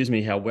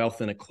 how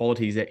wealth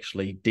inequality is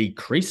actually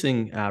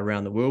decreasing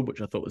around the world,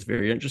 which I thought was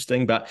very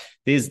interesting. But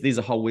there's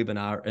a whole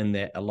webinar in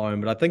that alone.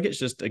 But I think it's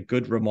just a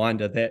good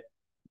reminder that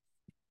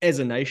as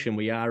a nation,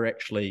 we are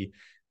actually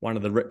one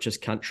of the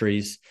richest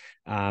countries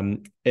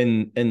in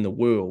the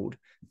world,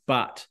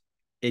 but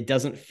it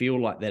doesn't feel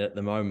like that at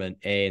the moment.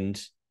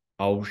 And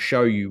I'll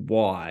show you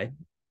why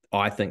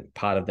I think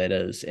part of that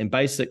is. And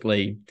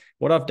basically,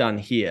 what I've done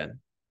here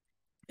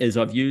is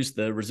I've used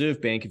the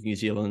Reserve Bank of New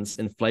Zealand's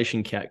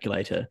inflation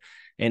calculator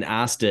and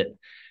asked it,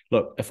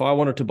 look, if I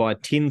wanted to buy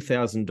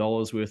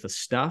 $10,000 worth of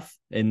stuff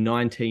in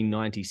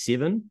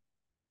 1997,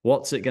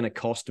 what's it going to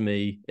cost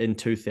me in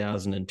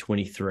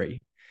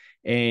 2023?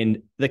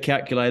 And the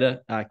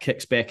calculator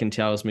kicks back and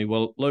tells me,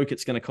 well, Luke,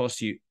 it's going to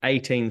cost you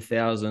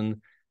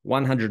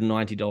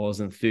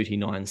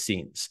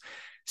 $18,190.39.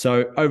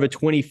 So over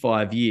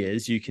 25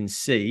 years, you can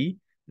see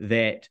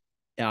that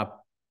our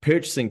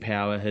purchasing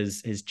power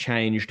has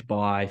changed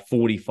by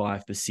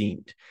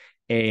 45%.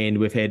 And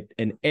we've had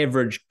an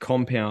average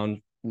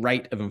compound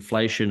rate of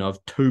inflation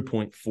of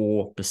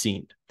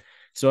 2.4%.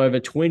 So over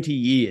 20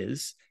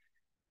 years,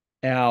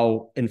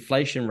 our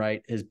inflation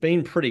rate has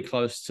been pretty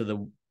close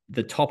to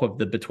the top of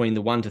between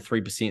the 1% to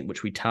 3%,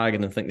 which we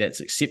target and think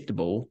that's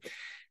acceptable.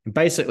 And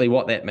basically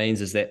what that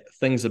means is that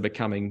things are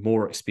becoming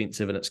more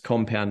expensive and it's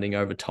compounding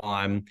over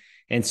time.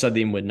 And so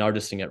then we're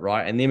noticing it,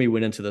 right? And then we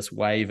went into this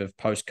wave of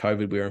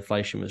post-COVID where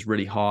inflation was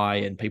really high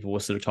and people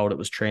were sort of told it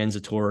was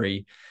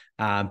transitory.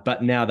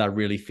 But now they're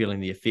really feeling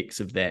the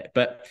effects of that.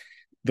 But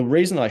the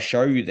reason I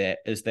show you that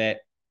is that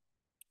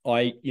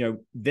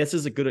this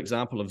is a good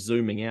example of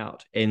zooming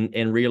out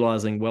and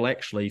realizing, well,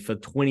 actually for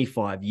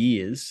 25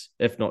 years,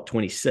 if not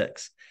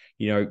 26,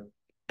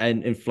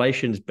 and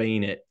inflation's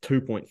been at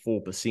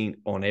 2.4%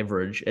 on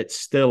average, it's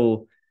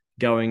still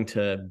going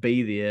to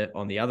be there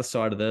on the other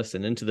side of this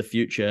and into the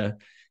future.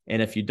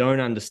 And if you don't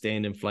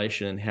understand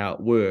inflation and how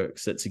it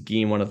works, it's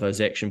again one of those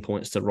action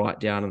points to write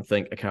down and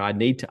think, okay, I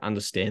need to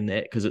understand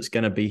that because it's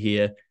going to be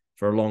here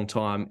for a long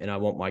time and I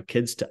want my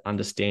kids to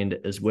understand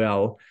it as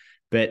well.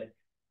 But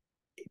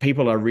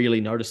people are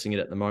really noticing it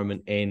at the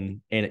moment and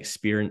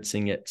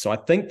experiencing it. So I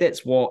think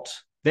that's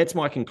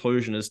my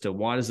conclusion as to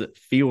why does it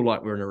feel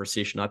like we're in a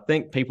recession. I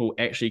think people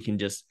actually can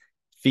just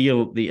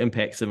feel the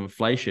impacts of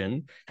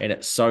inflation and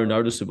it's so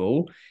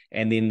noticeable,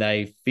 and then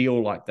they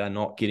feel like they're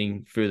not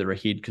getting further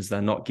ahead because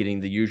they're not getting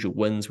the usual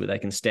wins where they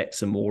can stack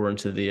some more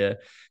into their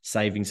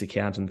savings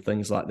account and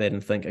things like that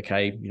and think,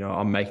 okay,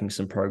 I'm making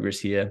some progress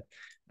here.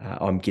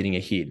 I'm getting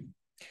ahead.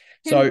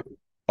 So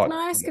can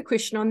I ask a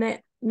question on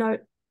that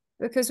note?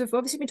 Because we've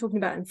obviously been talking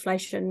about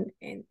inflation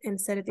and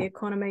state of the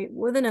economy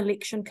with an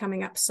election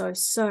coming up so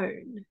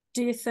soon.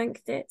 Do you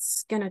think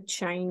that's going to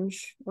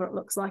change what it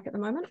looks like at the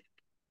moment?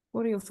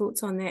 What are your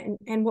thoughts on that,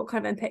 and what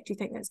kind of impact do you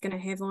think that's going to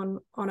have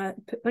on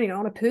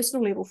a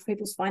personal level for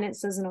people's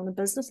finances and on a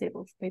business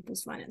level for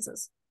people's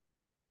finances?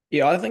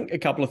 Yeah, I think a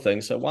couple of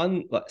things. So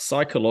one, like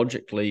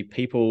psychologically,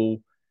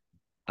 people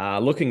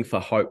are looking for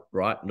hope,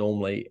 right?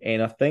 Normally,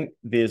 and I think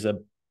there's a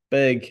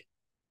big.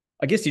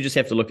 I guess you just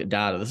have to look at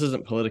data. This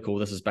isn't political.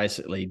 This is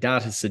basically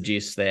data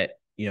suggests that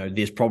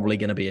there's probably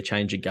going to be a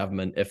change of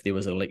government if there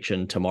was an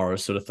election tomorrow,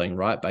 sort of thing,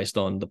 right? Based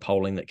on the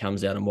polling that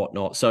comes out and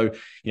whatnot. So,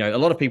 a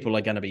lot of people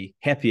are going to be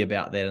happy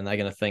about that, and they're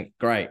going to think,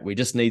 great, we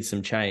just need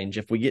some change.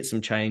 If we get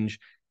some change,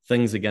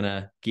 things are going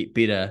to get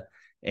better.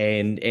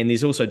 And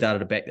there's also data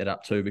to back that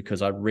up too,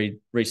 because I read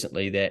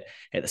recently that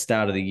at the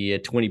start of the year,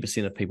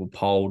 20% of people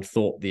polled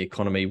thought the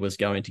economy was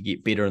going to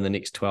get better in the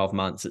next 12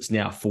 months. It's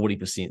now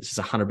 40%. It's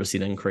a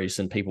 100% increase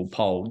in people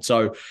polled.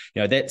 So,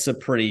 that's a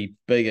pretty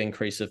big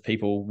increase of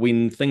people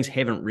when things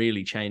haven't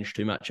really changed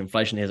too much.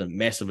 Inflation hasn't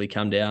massively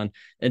come down.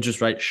 Interest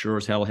rates sure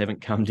as hell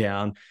haven't come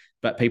down,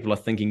 but people are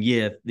thinking,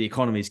 yeah, the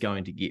economy is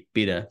going to get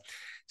better.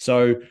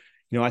 So,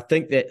 I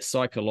think that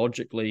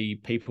psychologically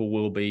people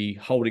will be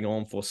holding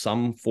on for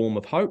some form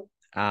of hope.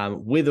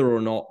 Whether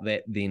or not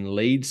that then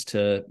leads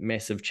to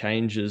massive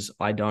changes,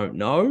 I don't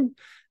know.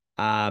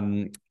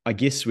 I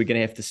guess we're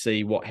going to have to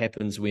see what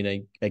happens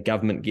when a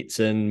government gets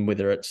in,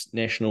 whether it's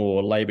National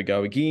or Labour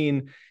go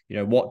again.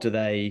 What do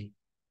they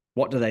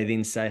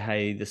then say?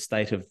 Hey, the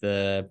state of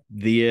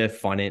their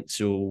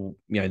financial,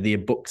 their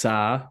books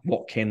are.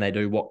 What can they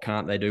do? What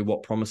can't they do?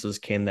 What promises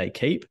can they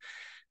keep?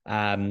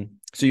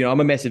 So, I'm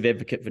a massive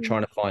advocate for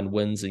trying to find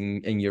wins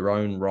in your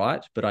own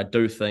right. But I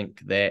do think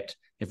that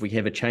if we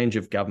have a change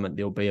of government,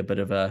 there'll be a bit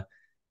of a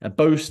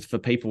boost for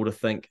people to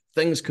think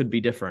things could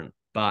be different.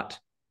 But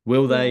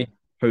will they?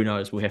 Who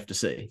knows? We'll have to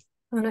see.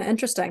 Oh, no,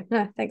 interesting.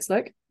 No, thanks,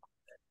 Luke.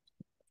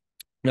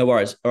 No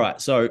worries. All right.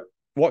 So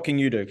what can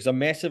you do? Because I'm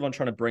massive on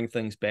trying to bring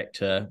things back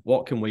to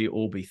what can we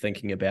all be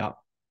thinking about?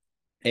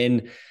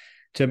 And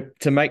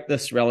to make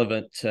this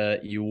relevant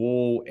to you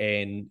all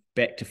and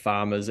back to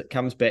farmers, it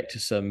comes back to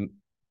some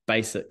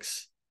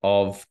basics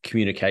of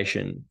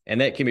communication.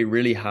 And that can be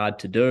really hard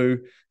to do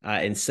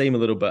and seem a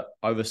little bit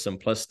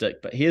oversimplistic.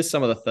 But here's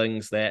some of the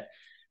things that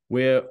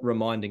we're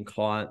reminding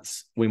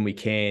clients when we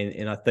can.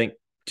 And I think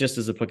just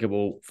as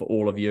applicable for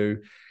all of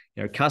you,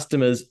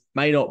 customers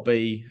may not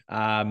be,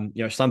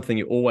 something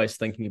you're always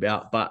thinking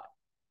about, but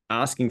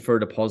asking for a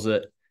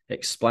deposit,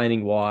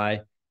 explaining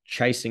why,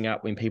 chasing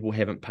up when people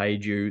haven't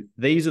paid you.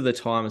 These are the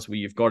times where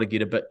you've got to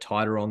get a bit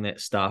tighter on that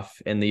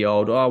stuff. And the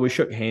old, we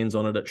shook hands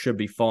on it, it should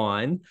be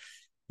fine.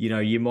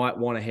 You might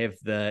want to have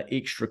the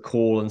extra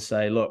call and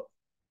say, look,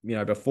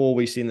 before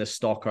we send the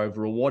stock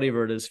over or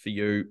whatever it is for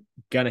you,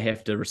 going to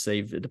have to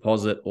receive a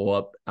deposit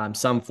or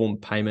some form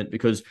of payment,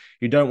 because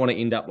you don't want to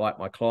end up like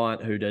my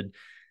client who did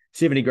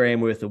 70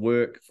 grand worth of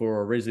work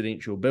for a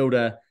residential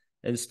builder,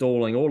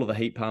 installing all of the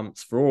heat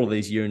pumps for all of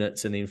these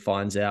units, and then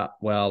finds out,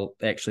 well,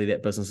 actually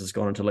that business has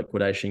gone into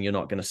liquidation. You're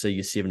not going to see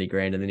your 70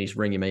 grand. And then he's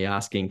ringing me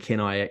asking, can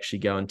I actually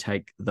go and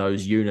take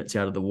those units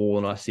out of the wall?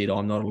 And I said,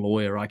 I'm not a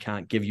lawyer. I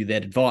can't give you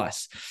that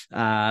advice.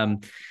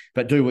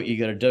 But do what you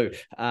got to do.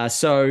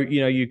 So,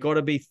 you've got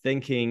to be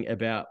thinking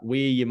about where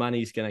your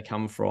money's going to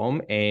come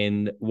from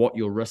and what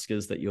your risk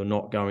is that you're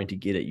not going to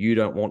get it. You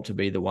don't want to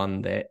be the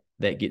one that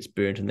gets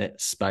burnt in that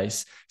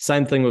space.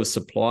 Same thing with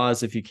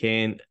suppliers. If you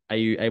can, are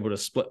you able to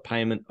split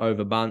payment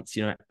over months?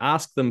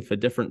 Ask them for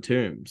different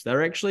terms.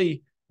 They're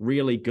actually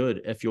really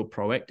good if you're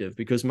proactive,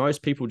 because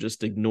most people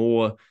just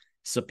ignore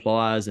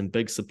suppliers and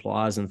big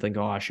suppliers and think,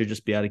 I should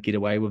just be able to get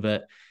away with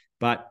it.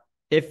 But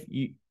if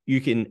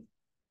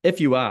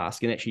you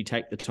ask and actually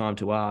take the time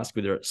to ask,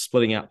 whether it's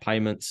splitting out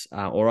payments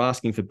or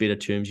asking for better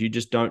terms, you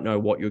just don't know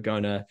what you're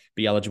going to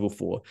be eligible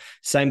for.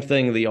 Same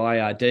thing, the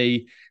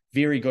IRD,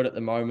 very good at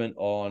the moment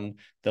on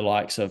the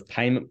likes of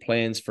payment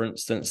plans, for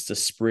instance, to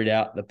spread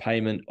out the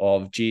payment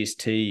of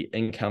GST,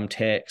 income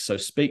tax. So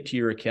speak to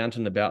your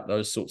accountant about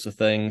those sorts of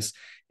things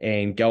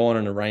and go on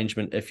an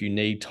arrangement if you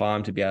need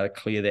time to be able to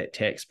clear that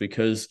tax,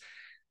 because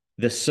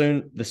the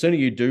sooner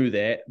you do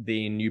that,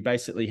 then you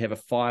basically have a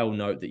file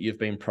note that you've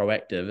been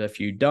proactive. If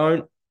you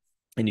don't,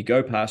 and you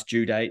go past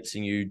due dates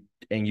and you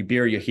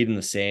bury your head in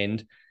the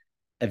sand,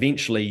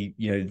 eventually,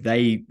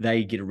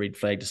 they get a red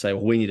flag to say,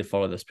 well, we need to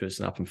follow this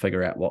person up and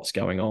figure out what's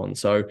going on.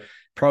 So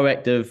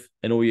proactive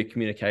in all your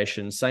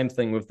communication. Same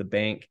thing with the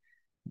bank.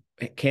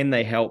 Can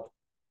they help?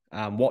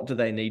 What do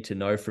they need to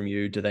know from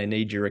you? Do they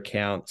need your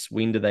accounts?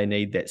 When do they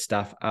need that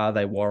stuff? Are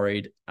they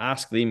worried?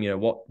 Ask them,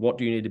 what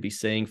do you need to be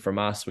seeing from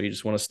us? We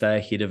just want to stay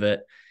ahead of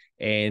it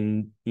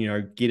and,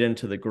 get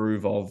into the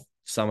groove of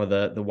some of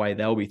the way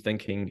they'll be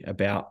thinking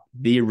about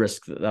their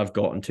risk that they've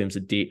got in terms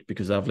of debt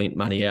because they've lent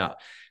money out.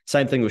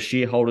 Same thing with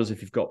shareholders.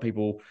 If you've got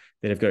people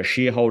that have got a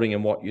shareholding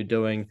in what you're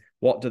doing,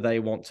 what do they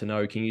want to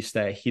know? Can you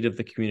stay ahead of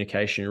the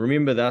communication?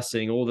 Remember, they're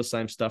seeing all the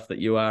same stuff that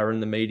you are in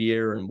the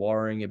media and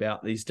worrying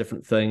about these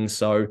different things.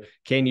 So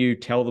can you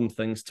tell them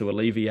things to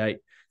alleviate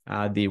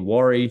their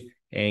worry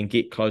and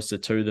get closer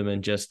to them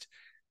and just,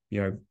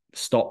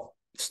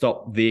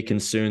 stop their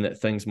concern that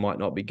things might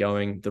not be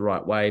going the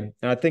right way? And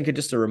I think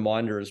just a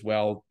reminder as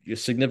well, your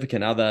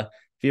significant other,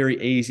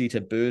 very easy to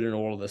burden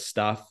all of this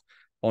stuff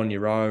on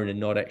your own and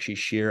not actually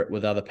share it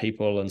with other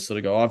people and sort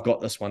of go, I've got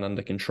this one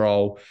under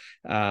control.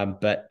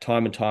 But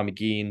time and time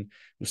again,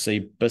 we'll see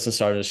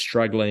business owners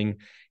struggling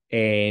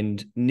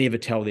and never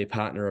tell their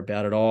partner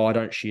about it. Oh, I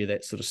don't share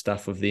that sort of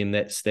stuff with them.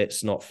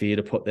 That's not fair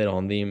to put that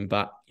on them.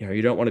 But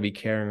you don't want to be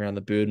carrying around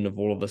the burden of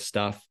all of this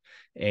stuff.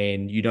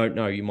 And you don't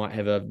know, you might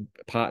have a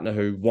partner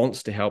who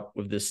wants to help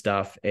with this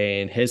stuff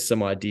and has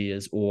some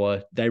ideas,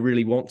 or they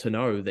really want to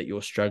know that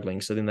you're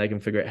struggling. So then they can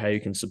figure out how you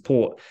can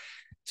support.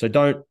 So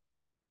don't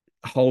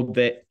hold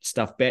that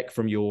stuff back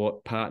from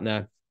your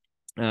partner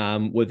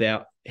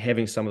without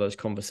having some of those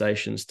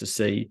conversations to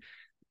see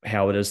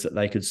how it is that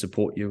they could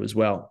support you as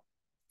well.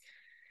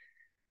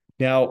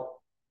 Now,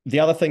 the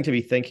other thing to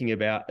be thinking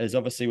about is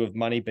obviously with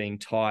money being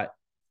tight,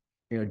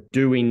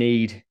 do we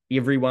need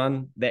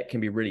everyone? That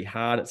can be really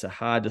hard. It's a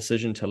hard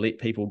decision to let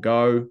people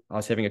go. I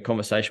was having a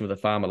conversation with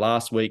a farmer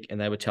last week and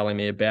they were telling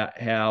me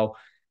about how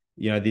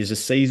there's a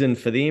season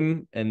for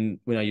them. And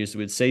when I use the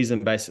word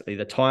season, basically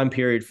the time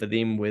period for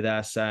them where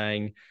they're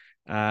saying,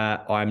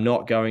 I'm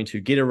not going to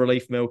get a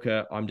relief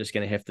milker. I'm just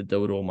going to have to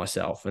do it all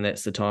myself. And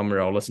that's the time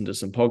where I'll listen to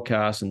some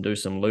podcasts and do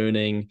some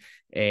learning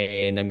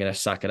and I'm going to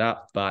suck it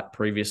up. But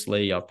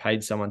previously I've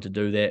paid someone to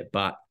do that,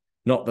 but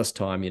not this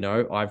time.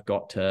 I've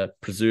got to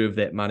preserve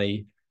that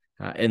money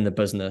in the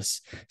business.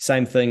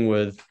 Same thing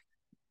with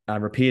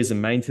repairs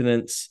and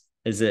maintenance.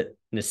 Is it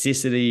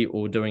necessity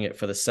or doing it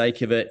for the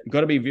sake of it? We've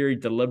got to be very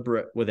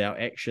deliberate with our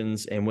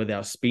actions and with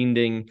our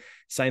spending.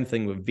 Same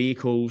thing with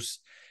vehicles.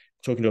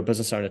 Talking to a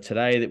business owner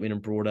today that went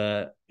and brought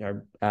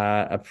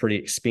a pretty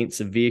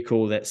expensive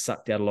vehicle that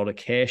sucked out a lot of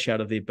cash out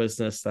of their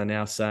business. They're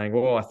now saying,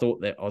 well, I thought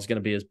that I was going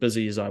to be as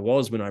busy as I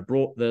was when I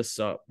brought this,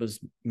 so it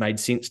made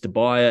sense to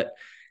buy it.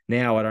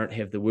 Now I don't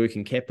have the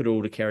working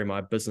capital to carry my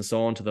business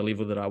on to the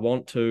level that I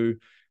want to.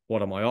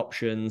 What are my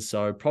options?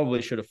 So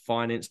probably should have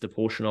financed a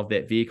portion of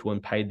that vehicle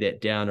and paid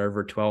that down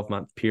over a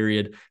 12-month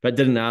period, but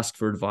didn't ask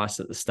for advice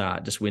at the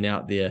start, just went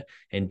out there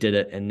and did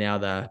it. And now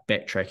they're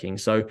backtracking.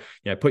 So,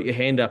 put your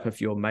hand up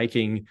if you're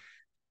making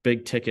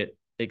big ticket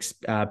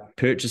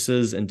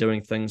purchases and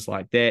doing things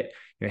like that.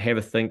 Have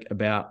a think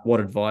about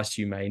what advice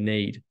you may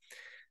need.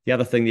 The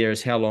other thing there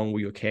is how long will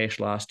your cash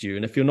last you?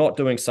 And if you're not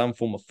doing some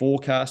form of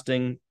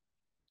forecasting,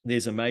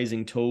 there's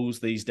amazing tools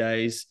these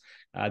days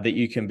that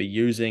you can be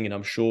using. And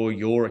I'm sure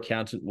your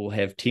accountant will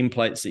have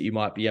templates that you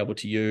might be able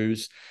to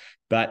use.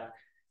 But,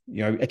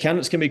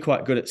 accountants can be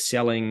quite good at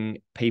selling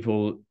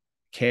people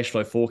cash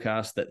flow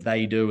forecasts that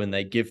they do and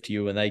they give to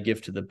you and they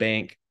give to the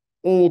bank.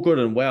 All good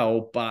and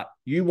well, but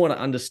you want to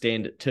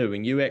understand it too.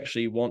 And you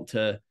actually want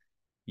to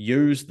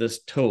use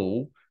this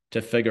tool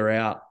to figure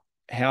out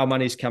how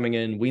money's coming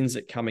in, when's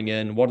it coming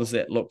in, what does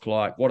that look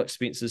like, what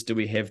expenses do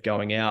we have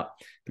going out,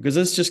 because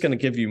it's just going to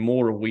give you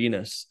more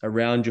awareness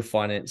around your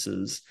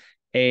finances.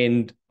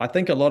 And I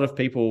think a lot of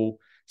people,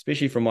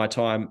 especially from my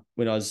time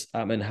when I was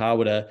in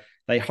Harwood,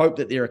 they hope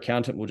that their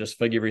accountant will just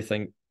figure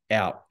everything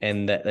out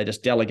and that they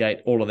just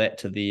delegate all of that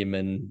to them.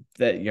 And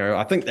that,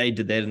 I think they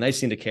did that and they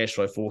send a cash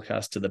flow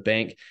forecast to the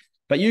bank.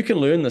 But you can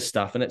learn this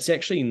stuff and it's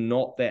actually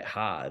not that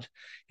hard.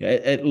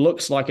 It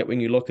looks like it when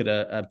you look at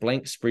a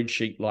blank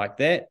spreadsheet like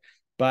that.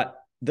 But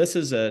this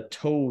is a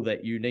tool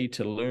that you need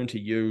to learn to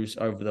use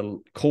over the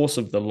course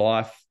of the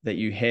life that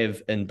you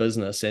have in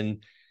business.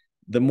 And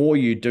the more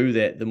you do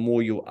that, the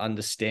more you'll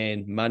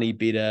understand money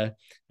better,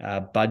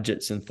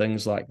 budgets and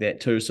things like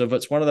that too. So if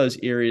it's one of those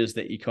areas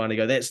that you kind of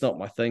go, that's not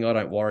my thing, I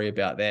don't worry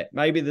about that.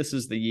 Maybe this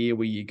is the year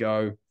where you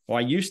go, well,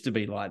 I used to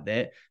be like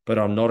that, but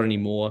I'm not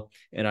anymore.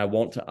 And I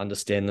want to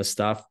understand this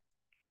stuff.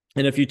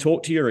 And if you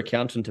talk to your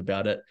accountant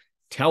about it,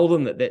 tell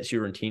them that that's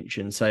your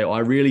intention. Say, I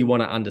really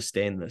want to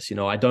understand this.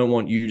 I don't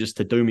want you just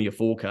to do me a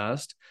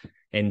forecast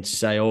and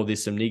say, oh,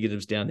 there's some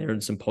negatives down there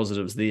and some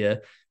positives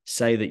there.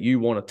 Say that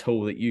you want a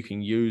tool that you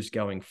can use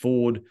going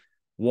forward.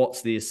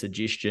 What's their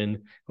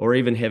suggestion? Or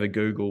even have a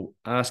Google,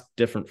 ask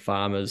different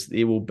farmers.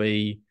 There will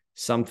be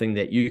something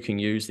that you can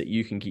use that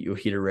you can get your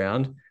head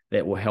around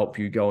that will help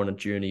you go on a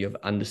journey of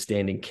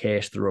understanding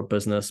cash through a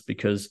business,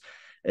 because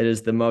it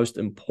is the most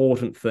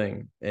important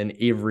thing in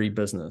every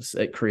business.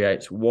 It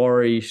creates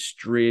worry,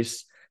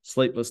 stress,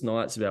 sleepless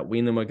nights about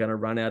when am I going to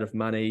run out of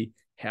money?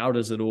 How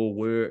does it all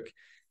work?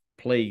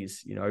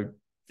 Please,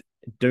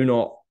 do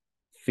not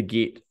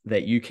forget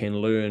that you can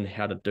learn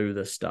how to do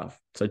this stuff.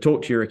 So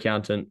talk to your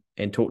accountant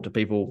and talk to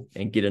people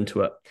and get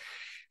into it.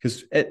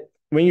 Because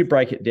when you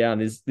break it down,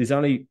 there's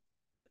only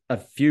a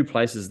few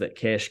places that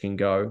cash can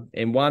go.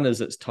 And one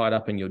is it's tied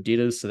up in your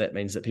debtors. So that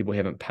means that people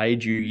haven't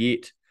paid you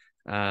yet.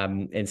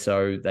 And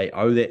so they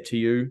owe that to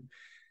you.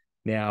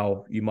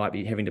 Now you might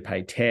be having to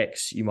pay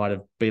tax. You might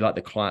have been like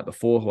the client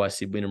before who I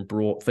said went and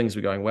brought, things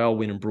were going well,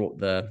 went and brought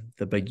the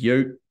big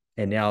ute,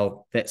 and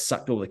now that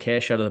sucked all the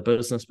cash out of the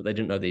business, but they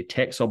didn't know their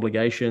tax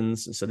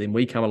obligations. And so then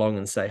we come along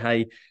and say,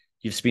 hey,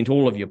 you've spent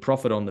all of your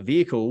profit on the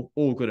vehicle,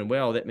 all good and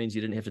well. That means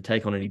you didn't have to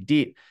take on any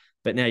debt,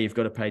 but now you've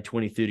got to pay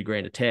 20, 30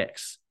 grand of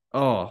tax.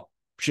 Oh,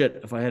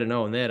 shit, if I had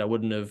known that, I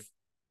wouldn't have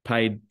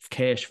paid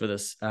cash for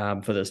this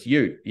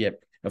ute.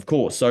 Yep, of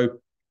course. So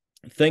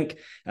think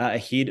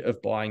ahead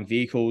of buying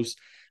vehicles.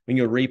 When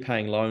you're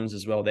repaying loans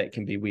as well, that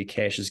can be where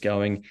cash is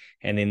going.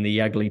 And then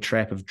the ugly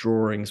trap of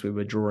drawings, where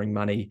we're drawing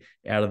money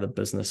out of the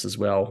business as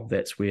well.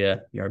 That's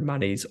where,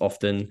 money's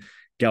often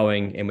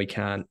going and we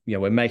can't,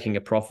 we're making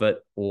a profit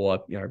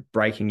or,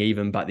 breaking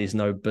even, but there's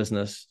no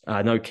business,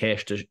 no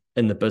cash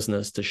in the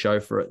business to show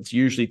for it. It's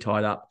usually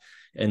tied up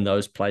in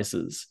those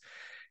places.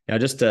 Now,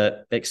 just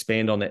to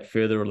expand on that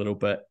further a little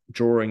bit,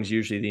 drawings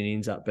usually then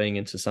ends up being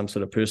into some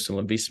sort of personal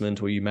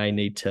investment, or you may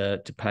need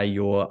to pay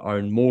your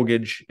own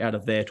mortgage out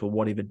of that or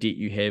whatever debt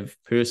you have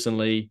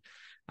personally.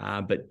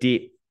 But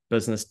debt,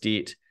 business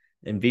debt,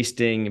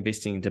 investing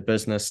into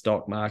business,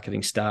 stock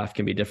marketing, staff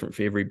can be different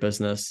for every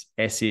business.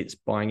 Assets,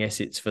 buying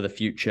assets for the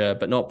future,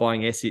 but not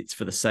buying assets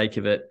for the sake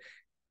of it.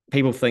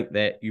 People think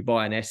that you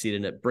buy an asset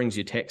and it brings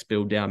your tax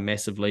bill down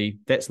massively.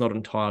 That's not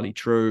entirely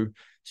true.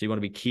 So you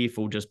want to be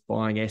careful just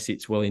buying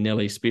assets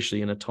willy-nilly,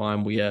 especially in a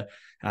time where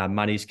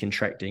money's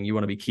contracting. You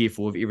want to be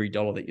careful of every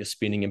dollar that you're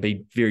spending and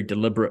be very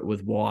deliberate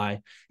with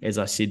why, as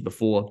I said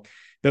before.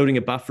 Building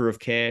a buffer of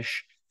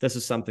cash, this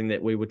is something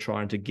that we were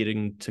trying to get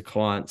into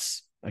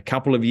clients a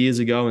couple of years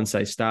ago and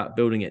say, start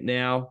building it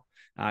now.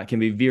 It can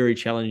be very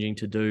challenging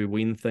to do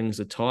when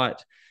things are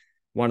tight.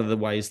 One of the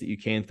ways that you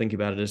can think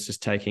about it is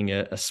just taking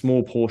a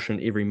small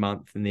portion every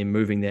month and then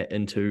moving that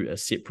into a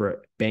separate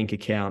bank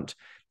account.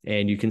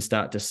 And you can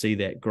start to see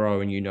that grow,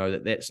 and you know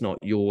that that's not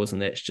yours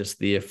and that's just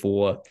there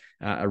for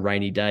a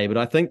rainy day. But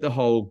I think the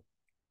whole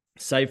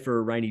save for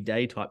a rainy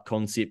day type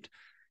concept,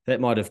 that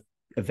might have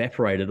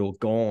evaporated or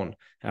gone.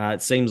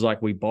 It seems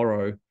like we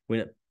borrow when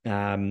it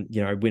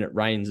when it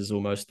rains is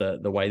almost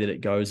the way that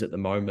it goes at the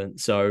moment.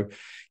 So,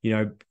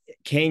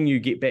 can you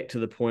get back to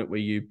the point where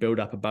you build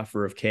up a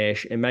buffer of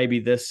cash, and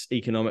maybe this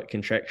economic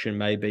contraction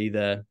may be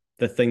the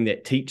thing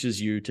that teaches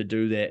you to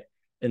do that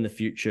in the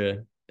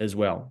future as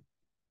well.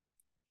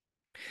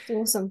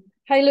 Awesome.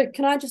 Hey, Luke,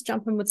 can I just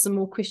jump in with some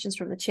more questions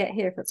from the chat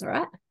here, if it's all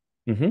right?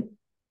 Mm-hmm.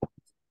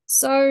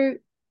 So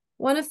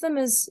one of them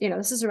is,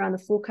 this is around the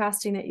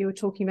forecasting that you were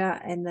talking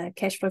about and the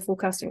cash flow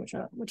forecasting,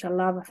 which I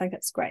love. I think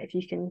it's great if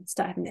you can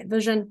start having that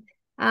vision.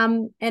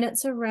 And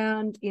it's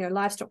around,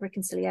 livestock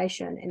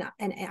reconciliation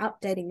and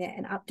updating that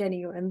and updating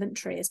your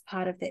inventory as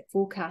part of that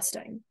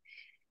forecasting.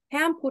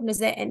 How important is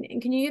that? And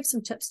can you give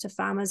some tips to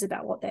farmers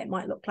about what that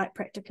might look like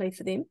practically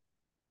for them?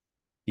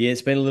 Yeah,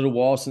 it's been a little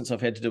while since I've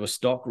had to do a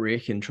stock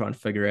rec and try and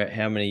figure out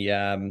how many,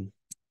 how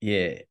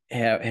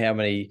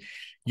many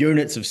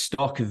units of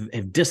stock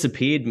have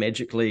disappeared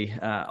magically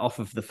off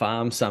of the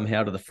farm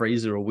somehow to the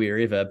freezer or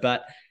wherever.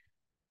 But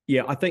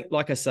yeah, I think,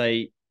 like I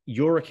say,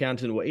 your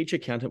accountant or each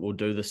accountant will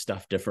do this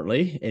stuff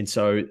differently. And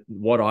so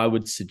what I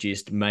would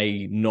suggest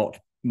may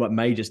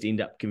just end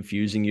up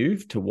confusing you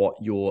to what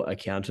your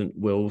accountant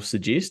will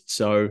suggest.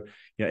 So,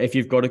 if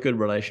you've got a good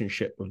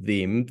relationship with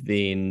them,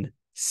 then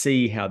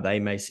see how they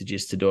may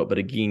suggest to do it. But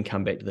again,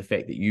 come back to the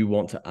fact that you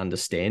want to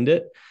understand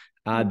it.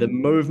 The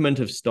movement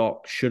of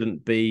stock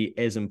shouldn't be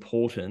as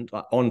important,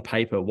 on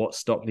paper, what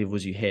stock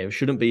levels you have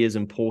shouldn't be as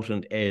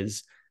important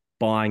as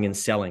buying and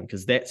selling,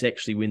 because that's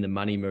actually when the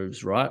money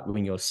moves, right?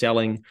 When you're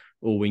selling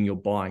or when you're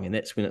buying, and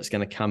that's when it's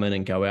going to come in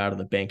and go out of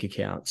the bank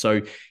account.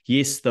 So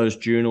yes, those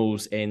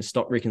journals and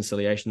stock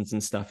reconciliations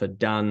and stuff are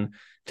done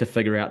to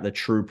figure out the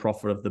true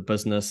profit of the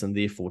business and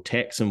therefore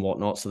tax and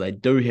whatnot. So they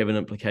do have an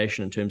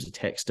implication in terms of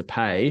tax to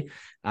pay.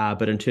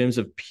 But in terms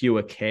of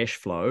pure cash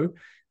flow,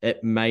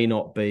 it may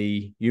not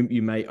be,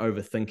 you may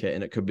overthink it,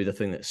 and it could be the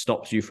thing that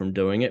stops you from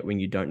doing it when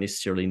you don't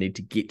necessarily need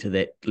to get to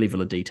that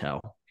level of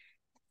detail.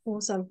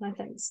 Awesome. No,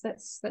 thanks.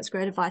 That's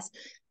great advice.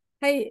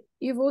 Hey,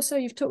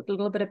 you've talked a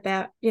little bit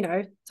about,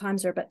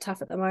 times are a bit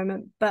tough at the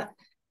moment, but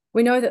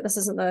we know that this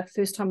isn't the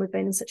first time we've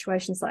been in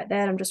situations like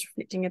that. I'm just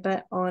reflecting a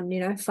bit on,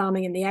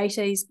 farming in the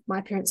 80s.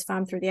 My parents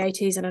farmed through the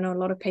 80s, and I know a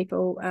lot of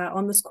people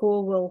on this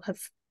call will have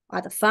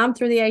either farmed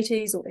through the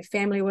 80s or their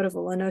family would have,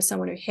 or I know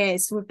someone who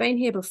has. So we've been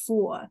here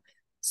before.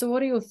 So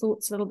what are your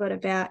thoughts a little bit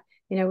about,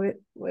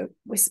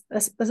 this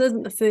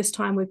isn't the first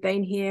time we've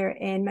been here,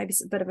 and maybe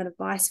it's a bit of an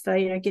advice for,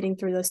 getting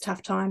through those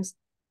tough times?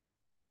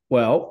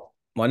 Well,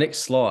 my next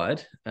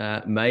slide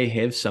may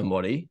have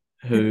somebody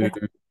who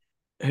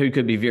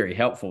could be very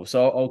helpful.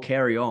 So I'll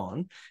carry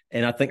on,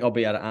 and I think I'll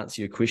be able to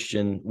answer your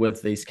question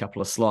with these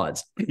couple of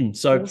slides.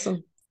 So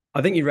awesome.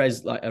 I think you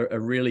raised a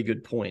really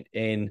good point.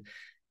 And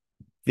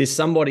there's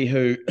somebody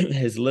who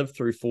has lived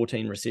through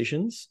 14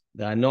 recessions.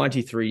 They're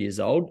 93 years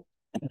old.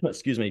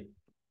 Excuse me.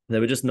 They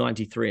were just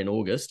 93 in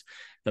August.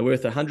 They're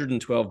worth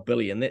 112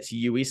 billion. That's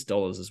US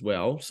dollars as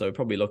well. So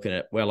probably looking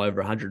at well over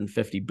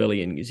 150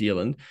 billion New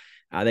Zealand.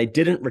 They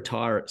didn't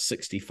retire at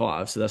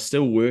 65, so they're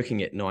still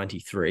working at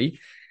 93.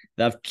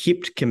 They've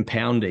kept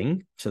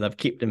compounding, so they've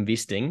kept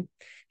investing,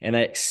 and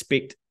they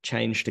expect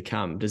change to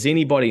come. Does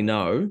anybody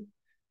know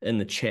in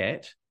the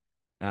chat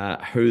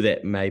who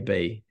that may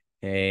be?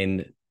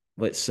 And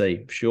let's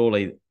see.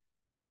 Surely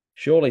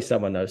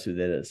someone knows who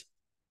that is.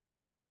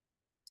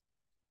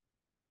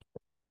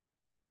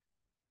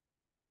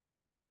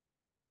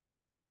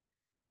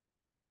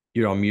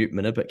 You're on mute,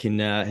 Minna, but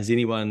has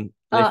anyone...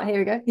 Oh, here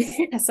we go.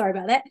 Sorry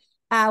about that.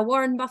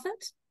 Warren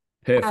Buffett.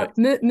 Perfect.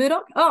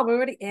 Murdoch. Oh, we're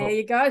already... There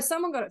you go.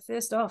 Someone got it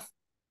first off.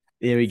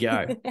 There we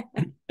go.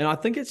 And I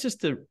think it's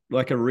just a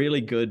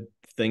really good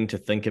thing to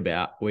think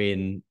about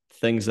when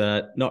things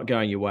are not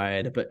going your way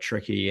and a bit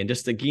tricky, and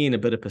just, again, a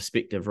bit of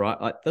perspective, right?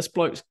 Like, this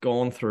bloke's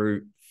gone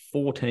through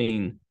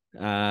 14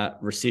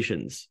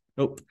 recessions.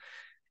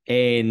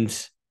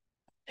 And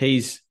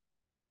he's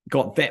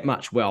got that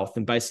much wealth,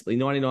 and basically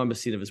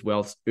 99% of his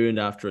wealth earned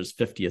after his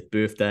 50th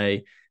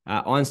birthday.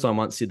 Einstein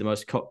once said the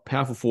most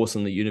powerful force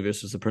in the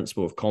universe was the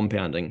principle of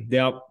compounding.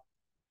 Now,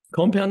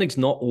 compounding's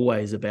not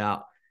always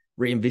about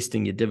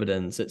reinvesting your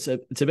dividends.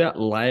 It's about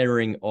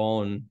layering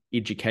on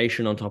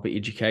education on top of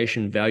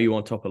education, value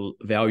on top of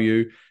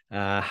value,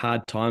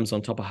 hard times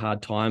on top of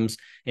hard times,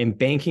 and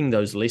banking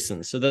those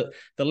lessons. So the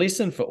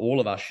lesson for all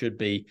of us should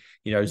be,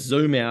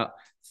 zoom out,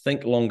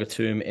 think longer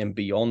term and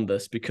beyond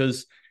this,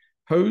 because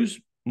who's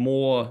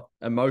more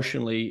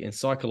emotionally and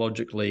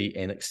psychologically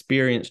and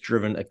experience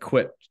driven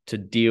equipped to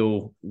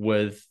deal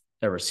with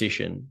a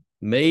recession,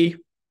 me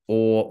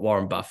or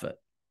Warren Buffett?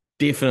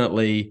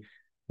 Definitely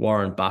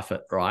Warren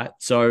Buffett, right?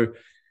 So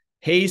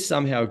he's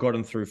somehow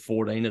gotten through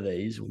 14 of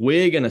these.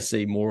 We're going to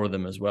see more of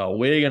them as well.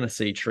 We're going to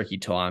see tricky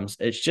times.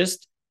 It's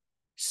just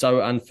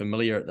so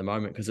unfamiliar at the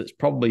moment because it's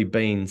probably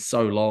been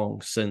so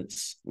long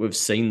since we've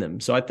seen them.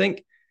 So I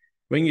think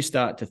when you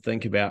start to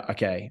think about,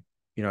 okay,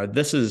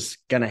 this is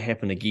going to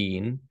happen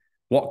again,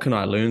 what can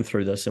I learn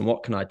through this and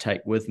what can I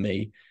take with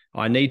me?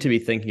 I need to be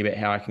thinking about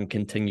how I can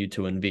continue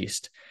to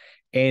invest.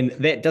 And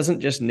that doesn't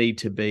just need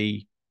to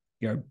be,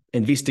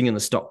 investing in the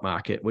stock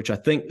market, which I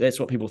think that's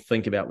what people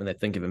think about when they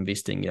think of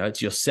investing.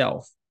 It's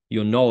yourself,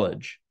 your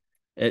knowledge,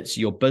 it's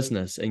your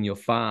business and your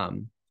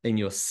farm and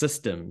your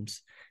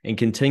systems, and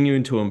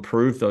continuing to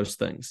improve those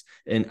things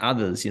in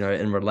others,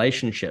 in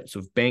relationships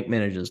with bank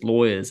managers,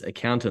 lawyers,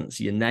 accountants,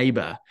 your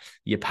neighbor,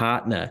 your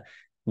partner,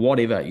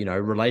 whatever,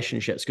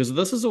 relationships, because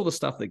this is all the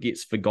stuff that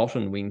gets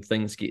forgotten when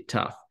things get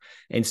tough.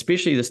 And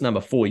especially this number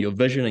 4, your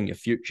vision and your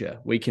future.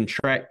 We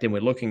contract and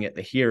we're looking at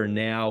the here and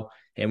now,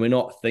 and we're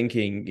not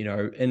thinking,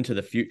 into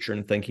the future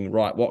and thinking,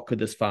 right, what could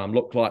this farm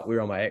look like?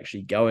 Where am I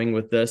actually going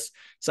with this?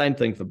 Same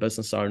thing for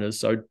business owners.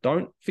 So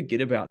don't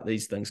forget about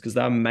these things because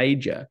they're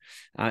major.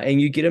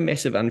 And you get a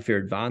massive unfair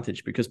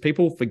advantage because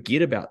people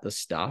forget about this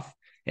stuff.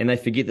 And they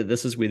forget that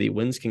this is where their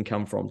wins can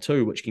come from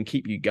too, which can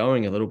keep you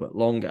going a little bit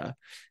longer.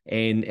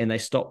 And they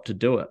stop to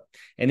do it.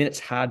 And then it's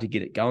hard to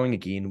get it going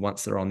again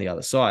once they're on the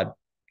other side.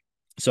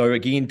 So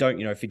again,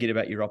 don't, forget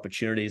about your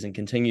opportunities and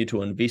continue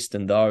to invest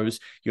in those.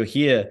 You're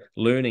here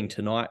learning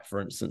tonight, for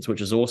instance,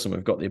 which is awesome.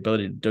 We've got the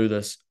ability to do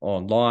this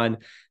online,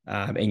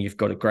 and you've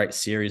got a great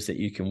series that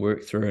you can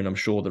work through. And I'm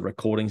sure the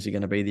recordings are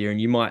going to be there, and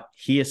you might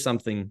hear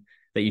something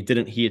that you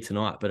didn't hear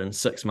tonight, but in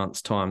 6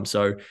 months' time.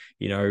 So,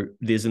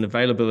 there's an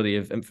availability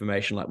of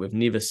information like we've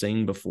never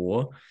seen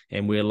before.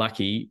 And we're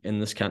lucky in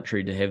this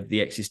country to have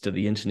the access to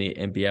the internet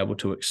and be able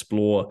to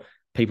explore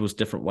people's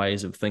different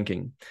ways of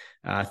thinking.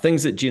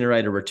 Things that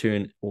generate a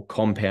return or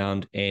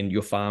compound, and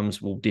your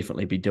farms will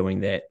definitely be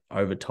doing that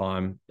over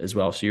time as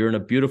well. So you're in a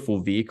beautiful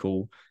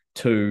vehicle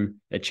to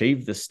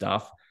achieve this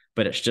stuff,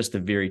 but it's just a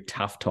very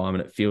tough time,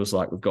 and it feels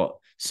like we've got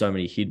so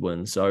many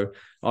headwinds. So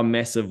I'm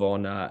massive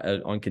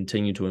on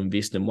continuing to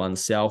invest in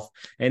oneself.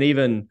 And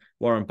even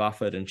Warren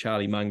Buffett and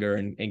Charlie Munger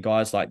and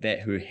guys like that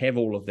who have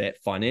all of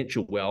that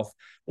financial wealth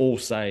all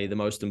say the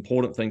most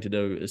important thing to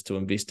do is to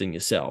invest in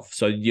yourself.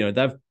 So,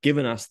 they've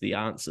given us the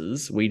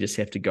answers. We just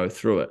have to go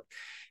through it.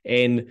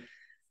 And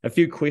a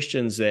few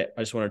questions that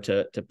I just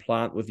wanted to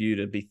plant with you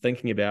to be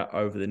thinking about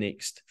over the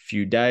next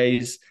few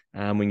days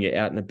when you're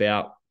out and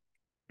about.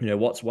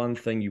 What's one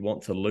thing you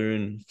want to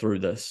learn through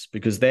this?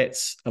 Because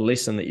that's a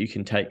lesson that you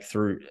can take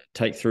through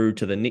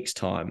to the next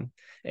time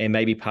and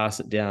maybe pass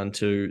it down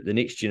to the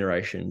next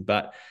generation.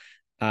 But,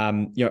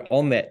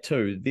 on that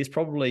too, there's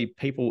probably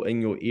people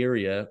in your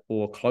area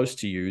or close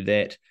to you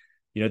that,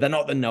 they're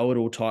not the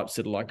know-it-all types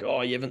that are like, oh,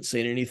 you haven't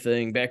seen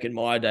anything back in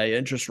my day.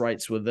 Interest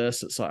rates were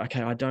this. It's like,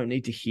 okay, I don't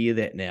need to hear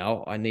that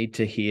now. I need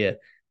to hear,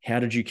 how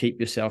did you keep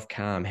yourself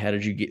calm? How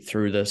did you get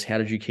through this? How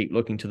did you keep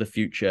looking to the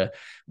future?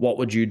 What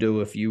would you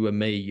do if you were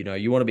me?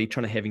 You want to be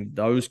trying to having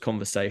those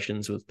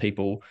conversations with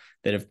people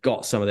that have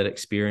got some of that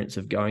experience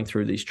of going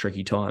through these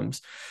tricky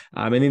times.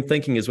 And then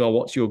thinking as well,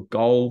 what's your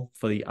goal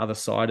for the other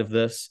side of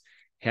this?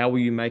 How will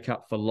you make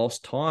up for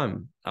lost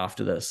time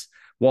after this?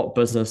 What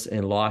business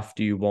and life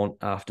do you want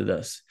after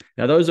this?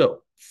 Now, those are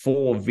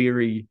 4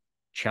 very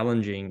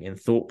challenging and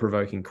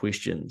thought-provoking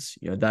questions.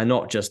 They're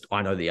not just,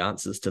 I know the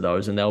answers to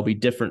those, and they'll be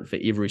different for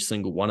every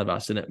single one of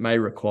us. And it may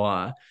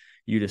require,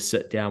 you to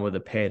sit down with a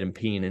pad and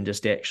pen and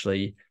just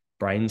actually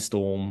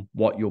brainstorm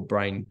what your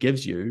brain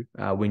gives you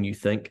when you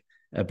think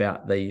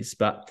about these.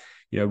 But,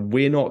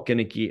 we're not going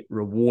to get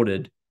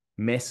rewarded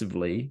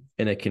massively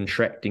in a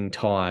contracting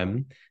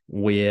time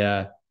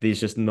where there's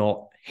just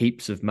not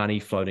heaps of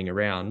money floating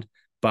around.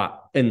 But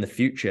in the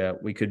future,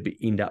 we could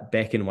end up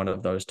back in one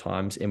of those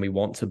times, and we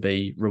want to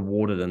be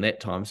rewarded in that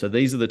time. So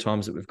these are the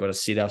times that we've got to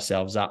set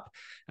ourselves up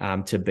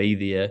to be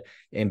there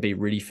and be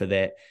ready for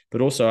that.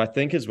 But also, I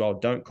think as well,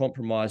 don't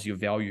compromise your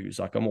values.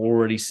 Like, I'm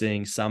already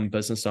seeing some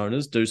business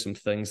owners do some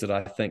things that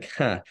I think,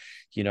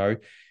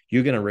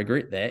 you're going to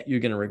regret that.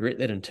 You're going to regret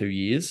that in 2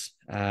 years.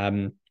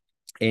 And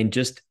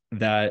just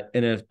they're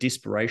in a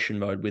desperation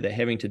mode where they're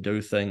having to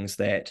do things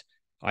that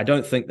I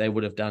don't think they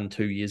would have done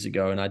 2 years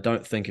ago. And I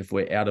don't think if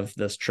we're out of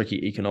this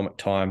tricky economic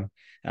time,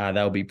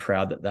 they'll be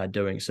proud that they're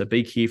doing. So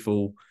be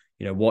careful,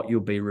 what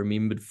you'll be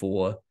remembered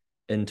for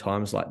in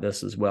times like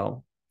this as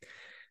well.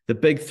 The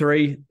big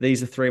three,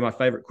 these are three of my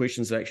favorite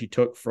questions that I actually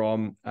took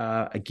from,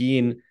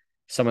 again,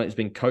 someone who's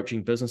been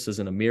coaching businesses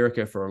in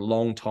America for a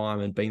long time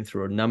and been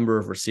through a number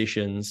of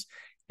recessions.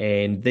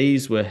 And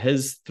these were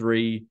his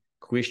three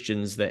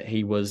questions that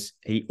he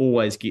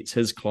always gets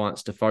his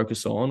clients to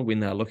focus on when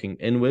they're looking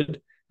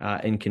inward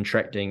in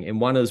contracting.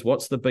 And one is,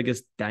 what's the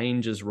biggest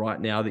dangers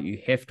right now that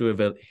you have to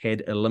have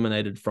had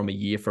eliminated from a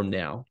year from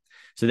now?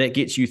 So that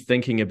gets you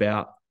thinking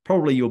about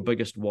probably your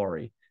biggest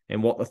worry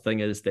and what the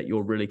thing is that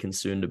you're really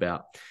concerned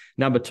about.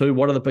 Number two,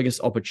 what are the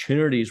biggest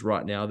opportunities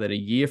right now that a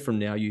year from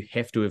now you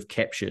have to have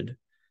captured?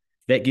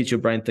 That gets your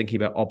brain thinking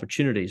about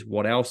opportunities.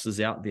 What else is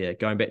out there?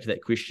 Going back to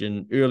that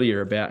question earlier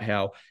about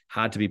how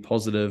hard to be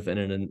positive in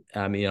an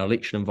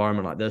election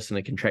environment like this, in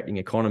a contracting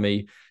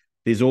economy,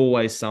 there's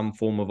always some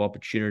form of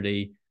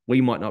opportunity. We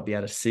might not be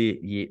able to see it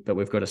yet, but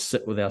we've got to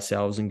sit with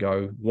ourselves and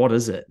go, what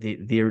is it?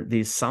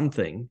 There's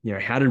something.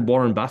 How did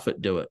Warren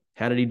Buffett do it?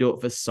 How did he do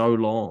it for so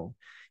long?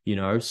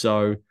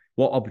 So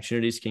what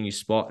opportunities can you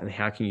spot, and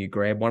how can you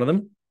grab one of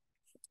them?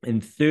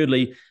 And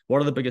thirdly,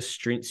 what are the biggest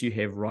strengths you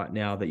have right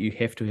now that you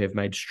have to have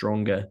made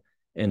stronger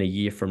in a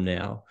year from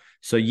now?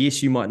 So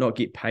yes, you might not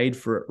get paid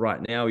for it right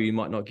now. You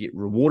might not get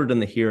rewarded in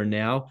the here and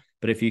now,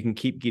 but if you can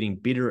keep getting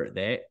better at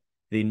that,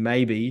 then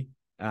maybe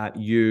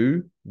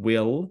you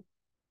will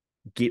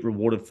get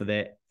rewarded for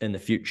that in the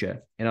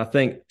future. And I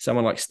think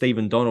someone like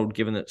Stephen Donald,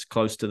 given that it's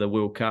close to the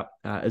World Cup,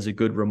 is a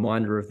good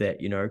reminder of that.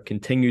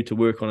 Continue to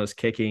work on his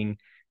kicking,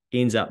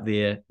 ends up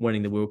there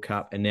winning the World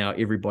Cup, and now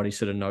everybody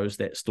sort of knows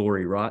that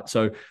story, right?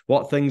 So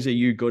what things are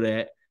you good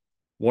at?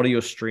 What are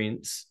your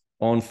strengths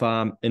on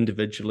farm,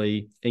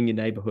 individually, in your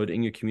neighborhood,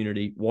 in your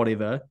community,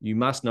 whatever? You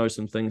must know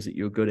some things that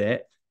you're good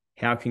at.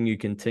 How can you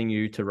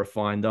continue to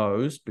refine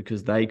those?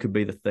 Because they could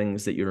be the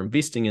things that you're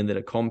investing in that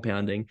are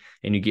compounding,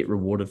 and you get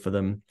rewarded for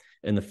them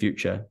in the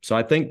future. So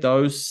I think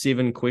those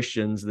 7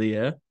 questions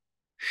there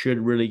should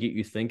really get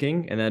you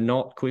thinking, and they're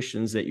not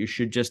questions that you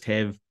should just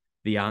have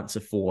the answer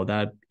for.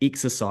 They're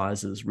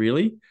exercises,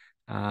 really.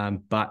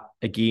 But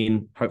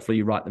again, hopefully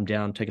you write them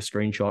down, take a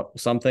screenshot or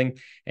something,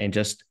 and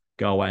just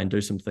go away and do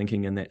some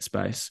thinking in that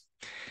space.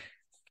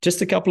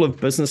 Just a couple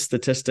of business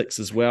statistics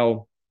as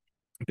well,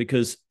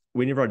 because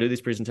whenever I do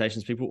these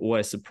presentations, people are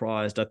always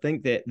surprised. I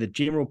think that the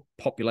general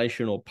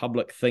population or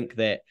public think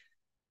that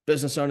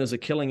business owners are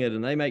killing it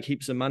and they make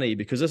heaps of money,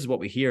 because this is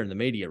what we hear in the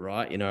media,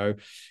 right?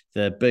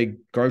 The big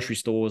grocery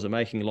stores are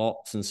making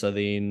lots, and so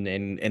then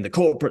and the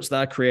corporates,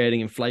 they're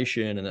creating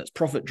inflation, and it's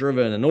profit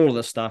driven and all of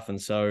this stuff.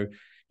 And so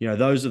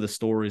those are the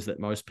stories that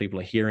most people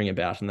are hearing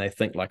about, and they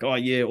think like, oh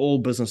yeah, all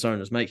business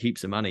owners make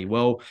heaps of money.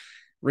 Well,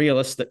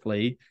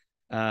 realistically,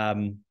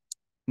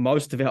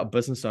 most of our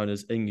business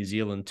owners in New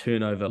Zealand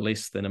turn over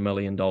less than $1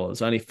 million.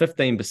 Only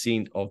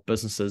 15% of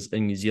businesses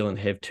in New Zealand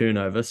have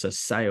turnover, so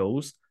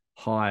sales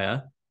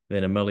higher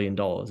than $1 million.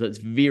 It's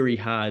very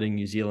hard in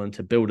New Zealand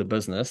to build a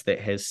business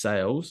that has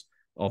sales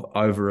of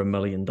over $1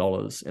 million.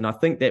 And I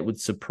think that would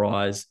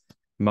surprise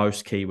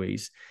most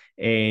Kiwis.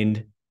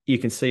 And you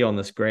can see on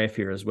this graph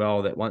here as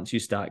well that once you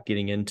start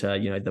getting into,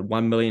 the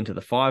 1 million to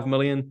the 5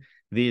 million,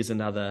 there's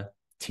another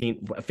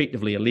 10,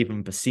 effectively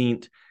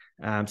 11%.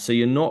 So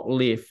you're not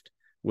left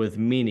with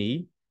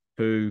many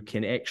who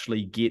can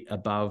actually get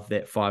above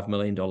that $5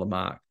 million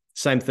mark.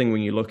 Same thing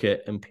when you look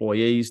at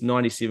employees.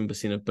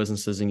 97% of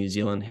businesses in New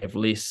Zealand have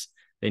less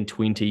than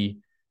 20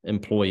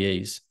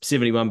 employees.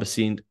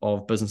 71%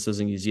 of businesses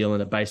in New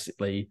Zealand are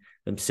basically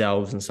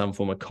themselves in some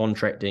form of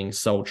contracting,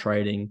 sole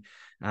trading.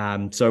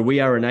 So we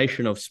are a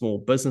nation of small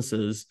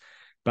businesses,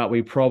 but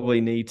we probably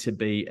need to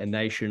be a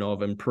nation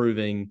of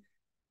improving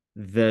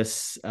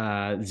this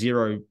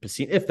 0%,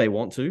 if they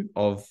want to,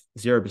 of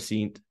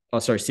 0%.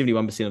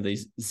 71% of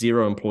these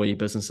zero employee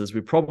businesses.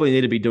 We probably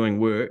need to be doing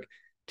work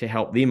to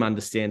help them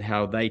understand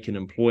how they can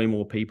employ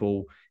more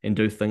people and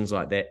do things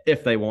like that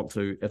if they want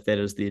to, if that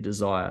is their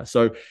desire.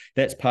 So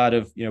that's part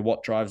of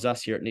what drives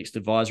us here at Next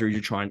Advisory,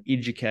 to try and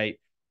educate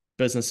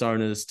business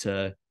owners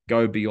to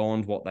go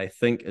beyond what they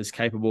think is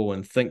capable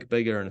and think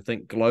bigger and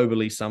think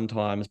globally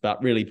sometimes,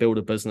 but really build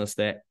a business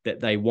that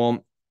they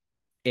want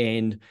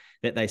and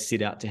that they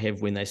set out to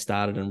have when they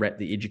started, and wrap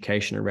the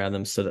education around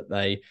them so that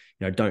they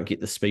don't get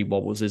the speed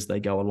wobbles as they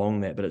go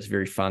along that. But it's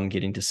very fun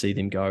getting to see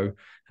them go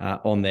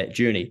on that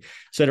journey.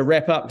 So to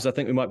wrap up, because I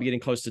think we might be getting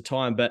close to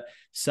time, but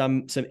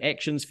some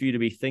actions for you to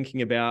be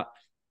thinking about.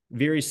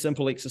 Very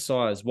simple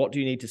exercise. What do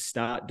you need to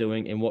start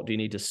doing and what do you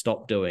need to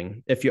stop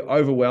doing? If you're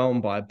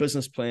overwhelmed by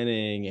business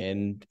planning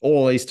and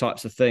all these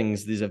types of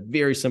things, there's a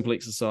very simple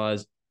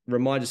exercise.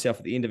 Remind yourself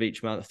at the end of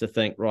each month to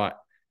think, right,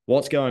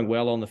 what's going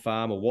well on the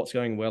farm, or what's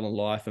going well in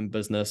life and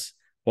business?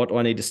 What do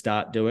I need to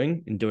start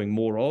doing and doing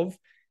more of?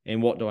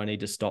 And what do I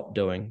need to stop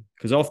doing?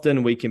 Because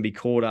often we can be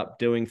caught up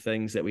doing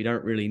things that we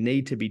don't really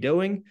need to be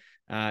doing.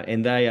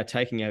 And they are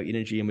taking our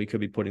energy, and we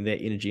could be putting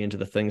that energy into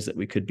the things that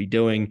we could be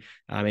doing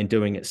and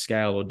doing at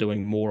scale or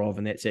doing more of.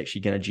 And that's actually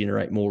going to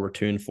generate more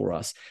return for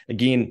us.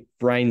 Again,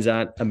 brains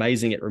aren't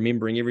amazing at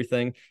remembering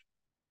everything.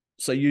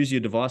 So use your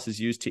devices,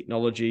 use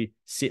technology,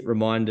 set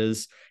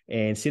reminders,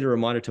 and set a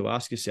reminder to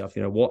ask yourself,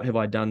 what have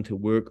I done to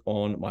work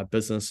on my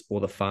business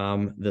or the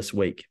farm this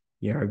week?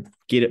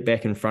 Get it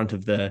back in front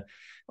of the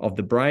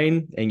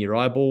brain and your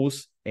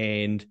eyeballs,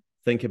 and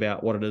think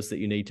about what it is that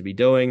you need to be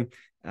doing.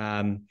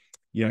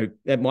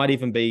 That might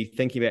even be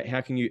thinking about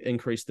how can you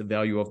increase the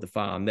value of the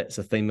farm. That's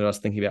a theme that I was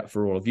thinking about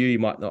for all of you. You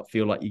might not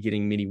feel like you're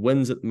getting many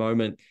wins at the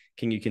moment.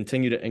 Can you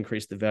continue to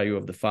increase the value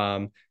of the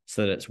farm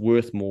so that it's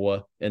worth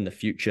more in the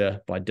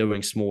future by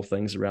doing small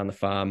things around the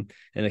farm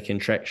in a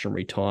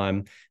contractionary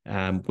time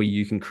where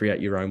you can create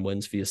your own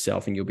wins for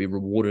yourself, and you'll be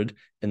rewarded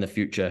in the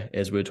future,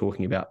 as we were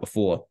talking about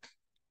before.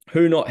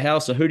 Who, not how.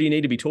 So who do you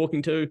need to be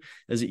talking to?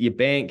 Is it your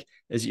bank?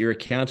 Is it your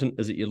accountant?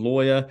 Is it your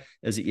lawyer?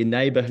 Is it your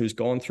neighbor who's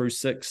gone through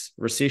 6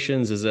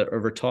 recessions? Is it a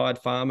retired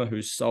farmer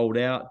who's sold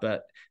out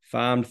but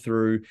farmed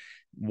through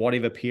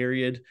whatever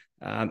period?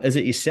 Is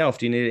it yourself?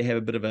 Do you need to have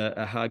a bit of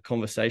a hard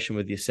conversation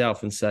with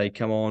yourself and say,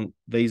 come on,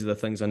 these are the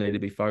things I need to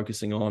be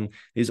focusing on?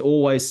 There's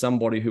always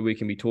somebody who we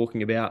can be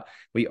talking about.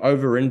 We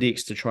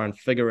over-index to try and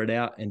figure it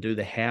out and do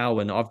the how,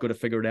 and I've got to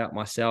figure it out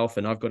myself,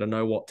 and I've got to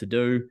know what to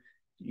do.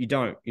 You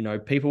don't.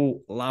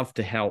 People love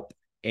to help,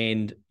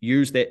 and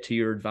use that to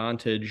your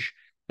advantage.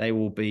 They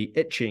will be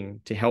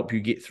itching to help you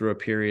get through a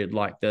period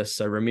like this.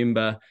 So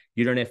remember,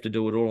 you don't have to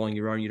do it all on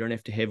your own. You don't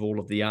have to have all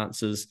of the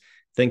answers.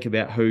 Think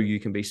about who you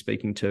can be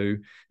speaking to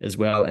as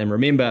well. And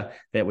remember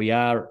that we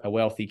are a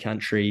wealthy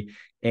country,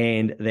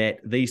 and that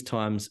these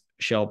times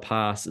shall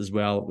pass as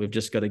well. We've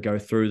just got to go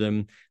through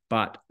them.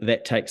 But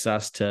that takes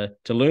us to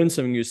learn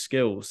some new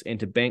skills and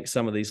to bank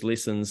some of these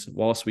lessons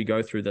whilst we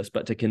go through this,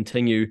 but to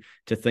continue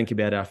to think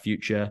about our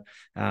future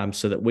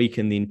so that we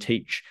can then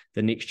teach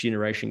the next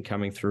generation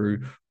coming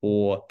through,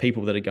 or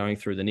people that are going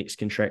through the next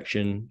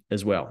contraction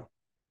as well.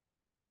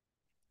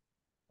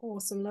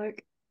 Awesome,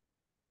 Luke.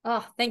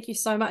 Oh, thank you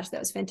so much. That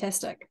was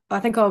fantastic. I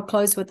think I'll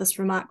close with this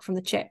remark from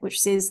the chat, which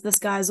says, "This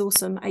guy is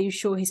awesome. Are you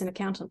sure he's an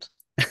accountant?"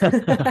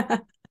 I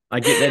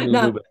get that a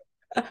little bit.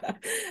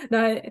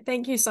 No,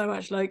 thank you so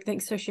much, Luke.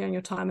 Thanks for sharing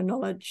your time and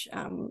knowledge.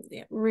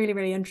 Really,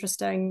 really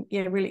interesting.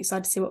 Really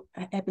excited to see what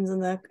happens in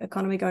the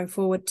economy going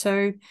forward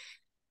too.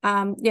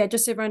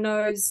 Just so everyone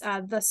knows,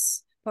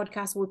 this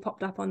podcast will be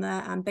popped up on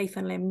the Beef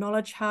and Lamb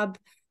Knowledge Hub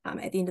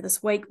at the end of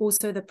this week.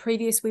 Also, the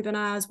previous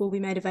webinars will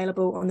be made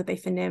available on the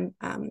Beef and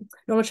Lamb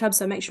Knowledge Hub,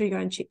 so make sure you go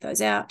and check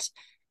those out.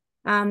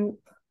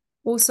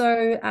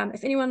 Also,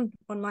 if anyone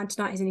online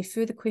tonight has any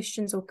further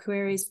questions or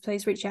queries,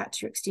 please reach out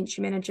to your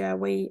extension manager.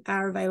 We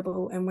are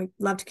available and we'd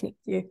love to connect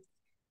with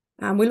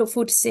you. We look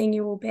forward to seeing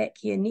you all back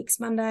here next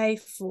Monday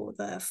for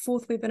the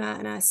 4th webinar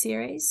in our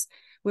series,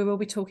 where we'll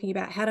be talking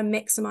about how to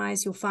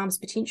maximize your farm's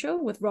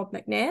potential with Rob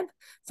McNabb,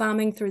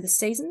 Farming Through the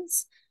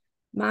Seasons,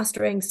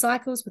 Mastering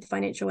Cycles with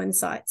Financial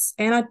Insights.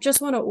 And I just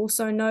want to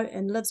also note,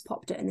 and Liv's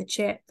popped it in the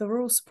chat, the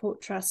Rural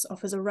Support Trust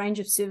offers a range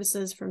of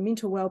services from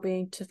mental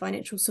wellbeing to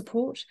financial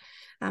support.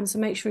 So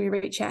make sure you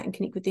reach out and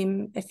connect with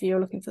them if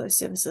you're looking for those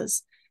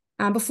services.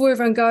 Before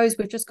everyone goes,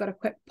 we've just got a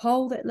quick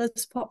poll that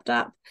Liv's popped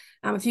up.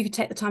 If you could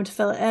take the time to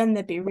fill it in,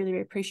 that'd be really,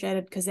 really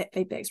appreciated, because that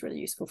feedback is really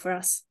useful for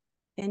us.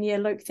 And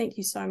Luke, thank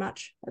you so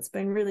much. It's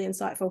been really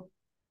insightful.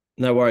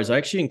 No worries. I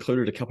actually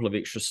included a couple of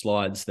extra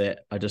slides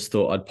that I just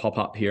thought I'd pop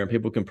up here, and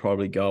people can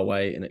probably go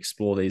away and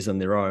explore these on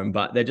their own.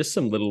 But they're just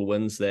some little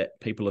wins that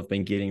people have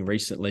been getting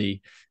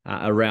recently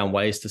around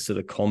ways to sort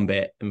of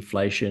combat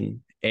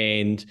inflation.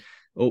 And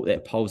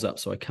that poll's up,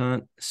 so I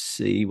can't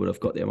see what I've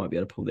got there. I might be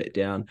able to pull that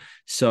down.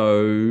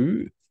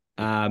 So,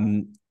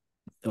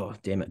 oh,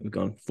 damn it, we've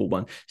gone full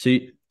one. So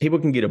people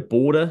can get a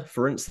border,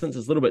 for instance.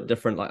 It's a little bit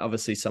different. Like,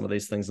 obviously, some of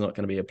these things are not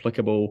going to be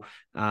applicable.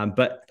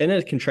 But in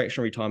a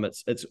contractionary time,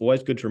 it's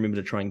always good to remember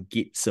to try and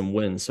get some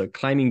wins. So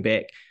claiming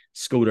back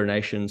school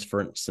donations,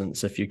 for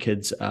instance, if your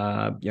kids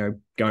are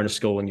going to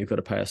school and you've got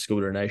to pay a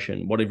school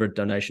donation, whatever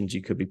donations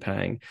you could be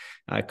paying,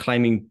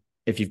 claiming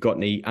if you've got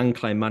any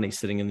unclaimed money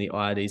sitting in the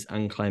IRD's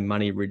unclaimed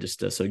money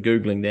register. So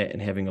Googling that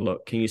and having a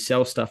look. Can you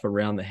sell stuff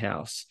around the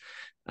house?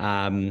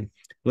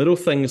 Little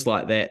things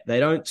like that. They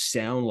don't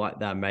sound like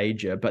they're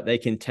major, but they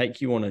can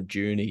take you on a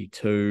journey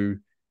to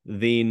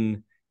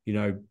then,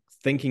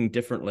 thinking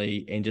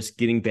differently and just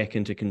getting back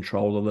into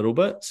control a little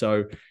bit.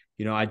 So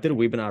I did a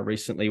webinar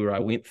recently where I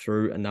went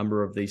through a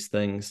number of these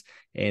things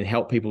and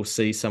helped people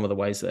see some of the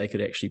ways that they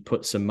could actually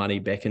put some money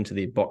back into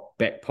their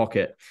back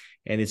pocket.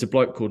 And there's a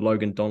bloke called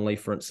Logan Donnelly,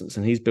 for instance,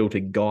 and he's built a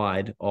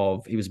guide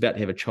he was about to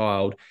have a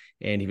child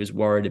and he was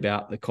worried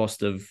about the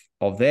cost of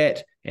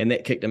that. And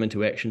that kicked him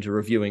into action to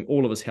reviewing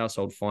all of his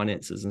household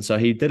finances. And so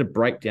he did a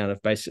breakdown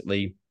of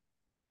basically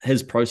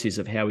his process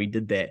of how he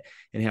did that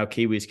and how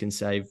Kiwis can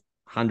save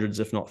hundreds,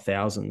 if not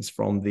thousands,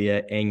 from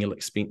their annual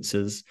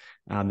expenses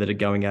that are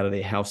going out of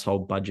their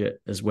household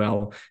budget as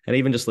well. And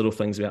even just little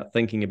things about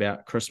thinking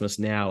about Christmas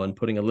now and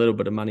putting a little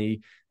bit of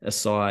money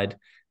aside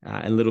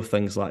and little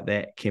things like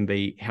that can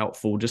be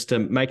helpful just to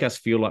make us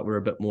feel like we're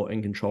a bit more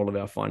in control of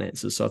our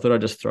finances. So I thought I'd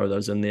just throw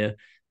those in there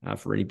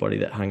for anybody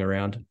that hung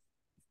around.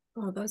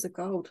 Oh, those are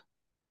gold.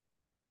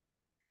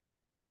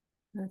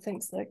 No,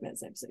 thanks, Luke.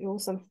 That's absolutely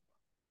awesome.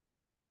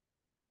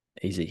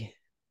 Easy.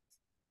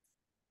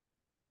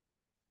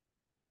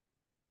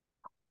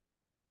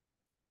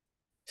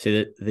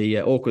 See,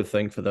 the awkward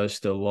thing for those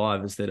still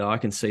live is that I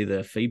can see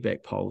the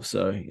feedback poll.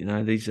 So,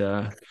 these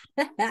are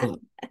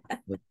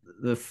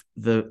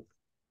the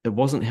it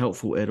wasn't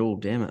helpful at all.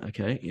 Damn it.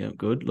 Okay. Yeah,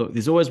 good. Look,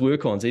 there's always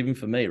work-ons, even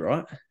for me,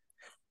 right?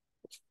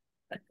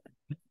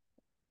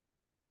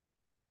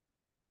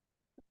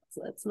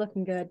 So it's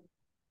looking good.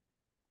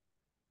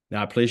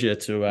 No, pleasure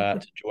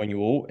to join you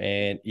all.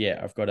 And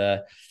yeah, I've got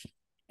a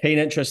keen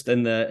interest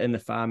in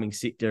the farming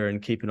sector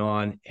and keep an eye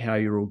on how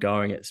you're all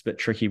going. It's a bit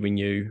tricky when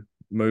you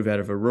move out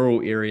of a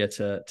rural area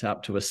to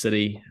up to a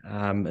city.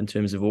 In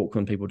terms of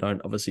Auckland, people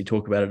don't obviously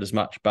talk about it as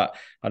much, but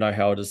I know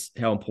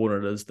how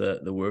important it is,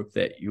 the work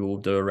that you all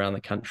do around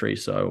the country.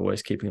 So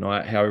always keeping an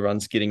eye out how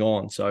everyone's getting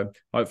on. So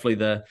hopefully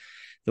the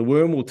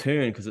worm will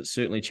turn, because it's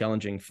certainly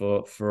challenging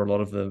for a lot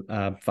of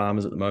the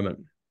farmers at the moment.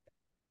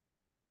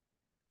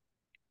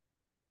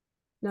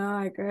 No,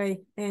 I agree.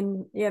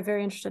 And yeah,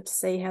 very interested to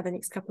see how the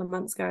next couple of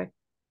months go.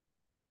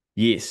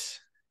 Yes.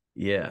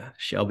 Yeah.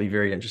 Shall be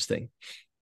very interesting.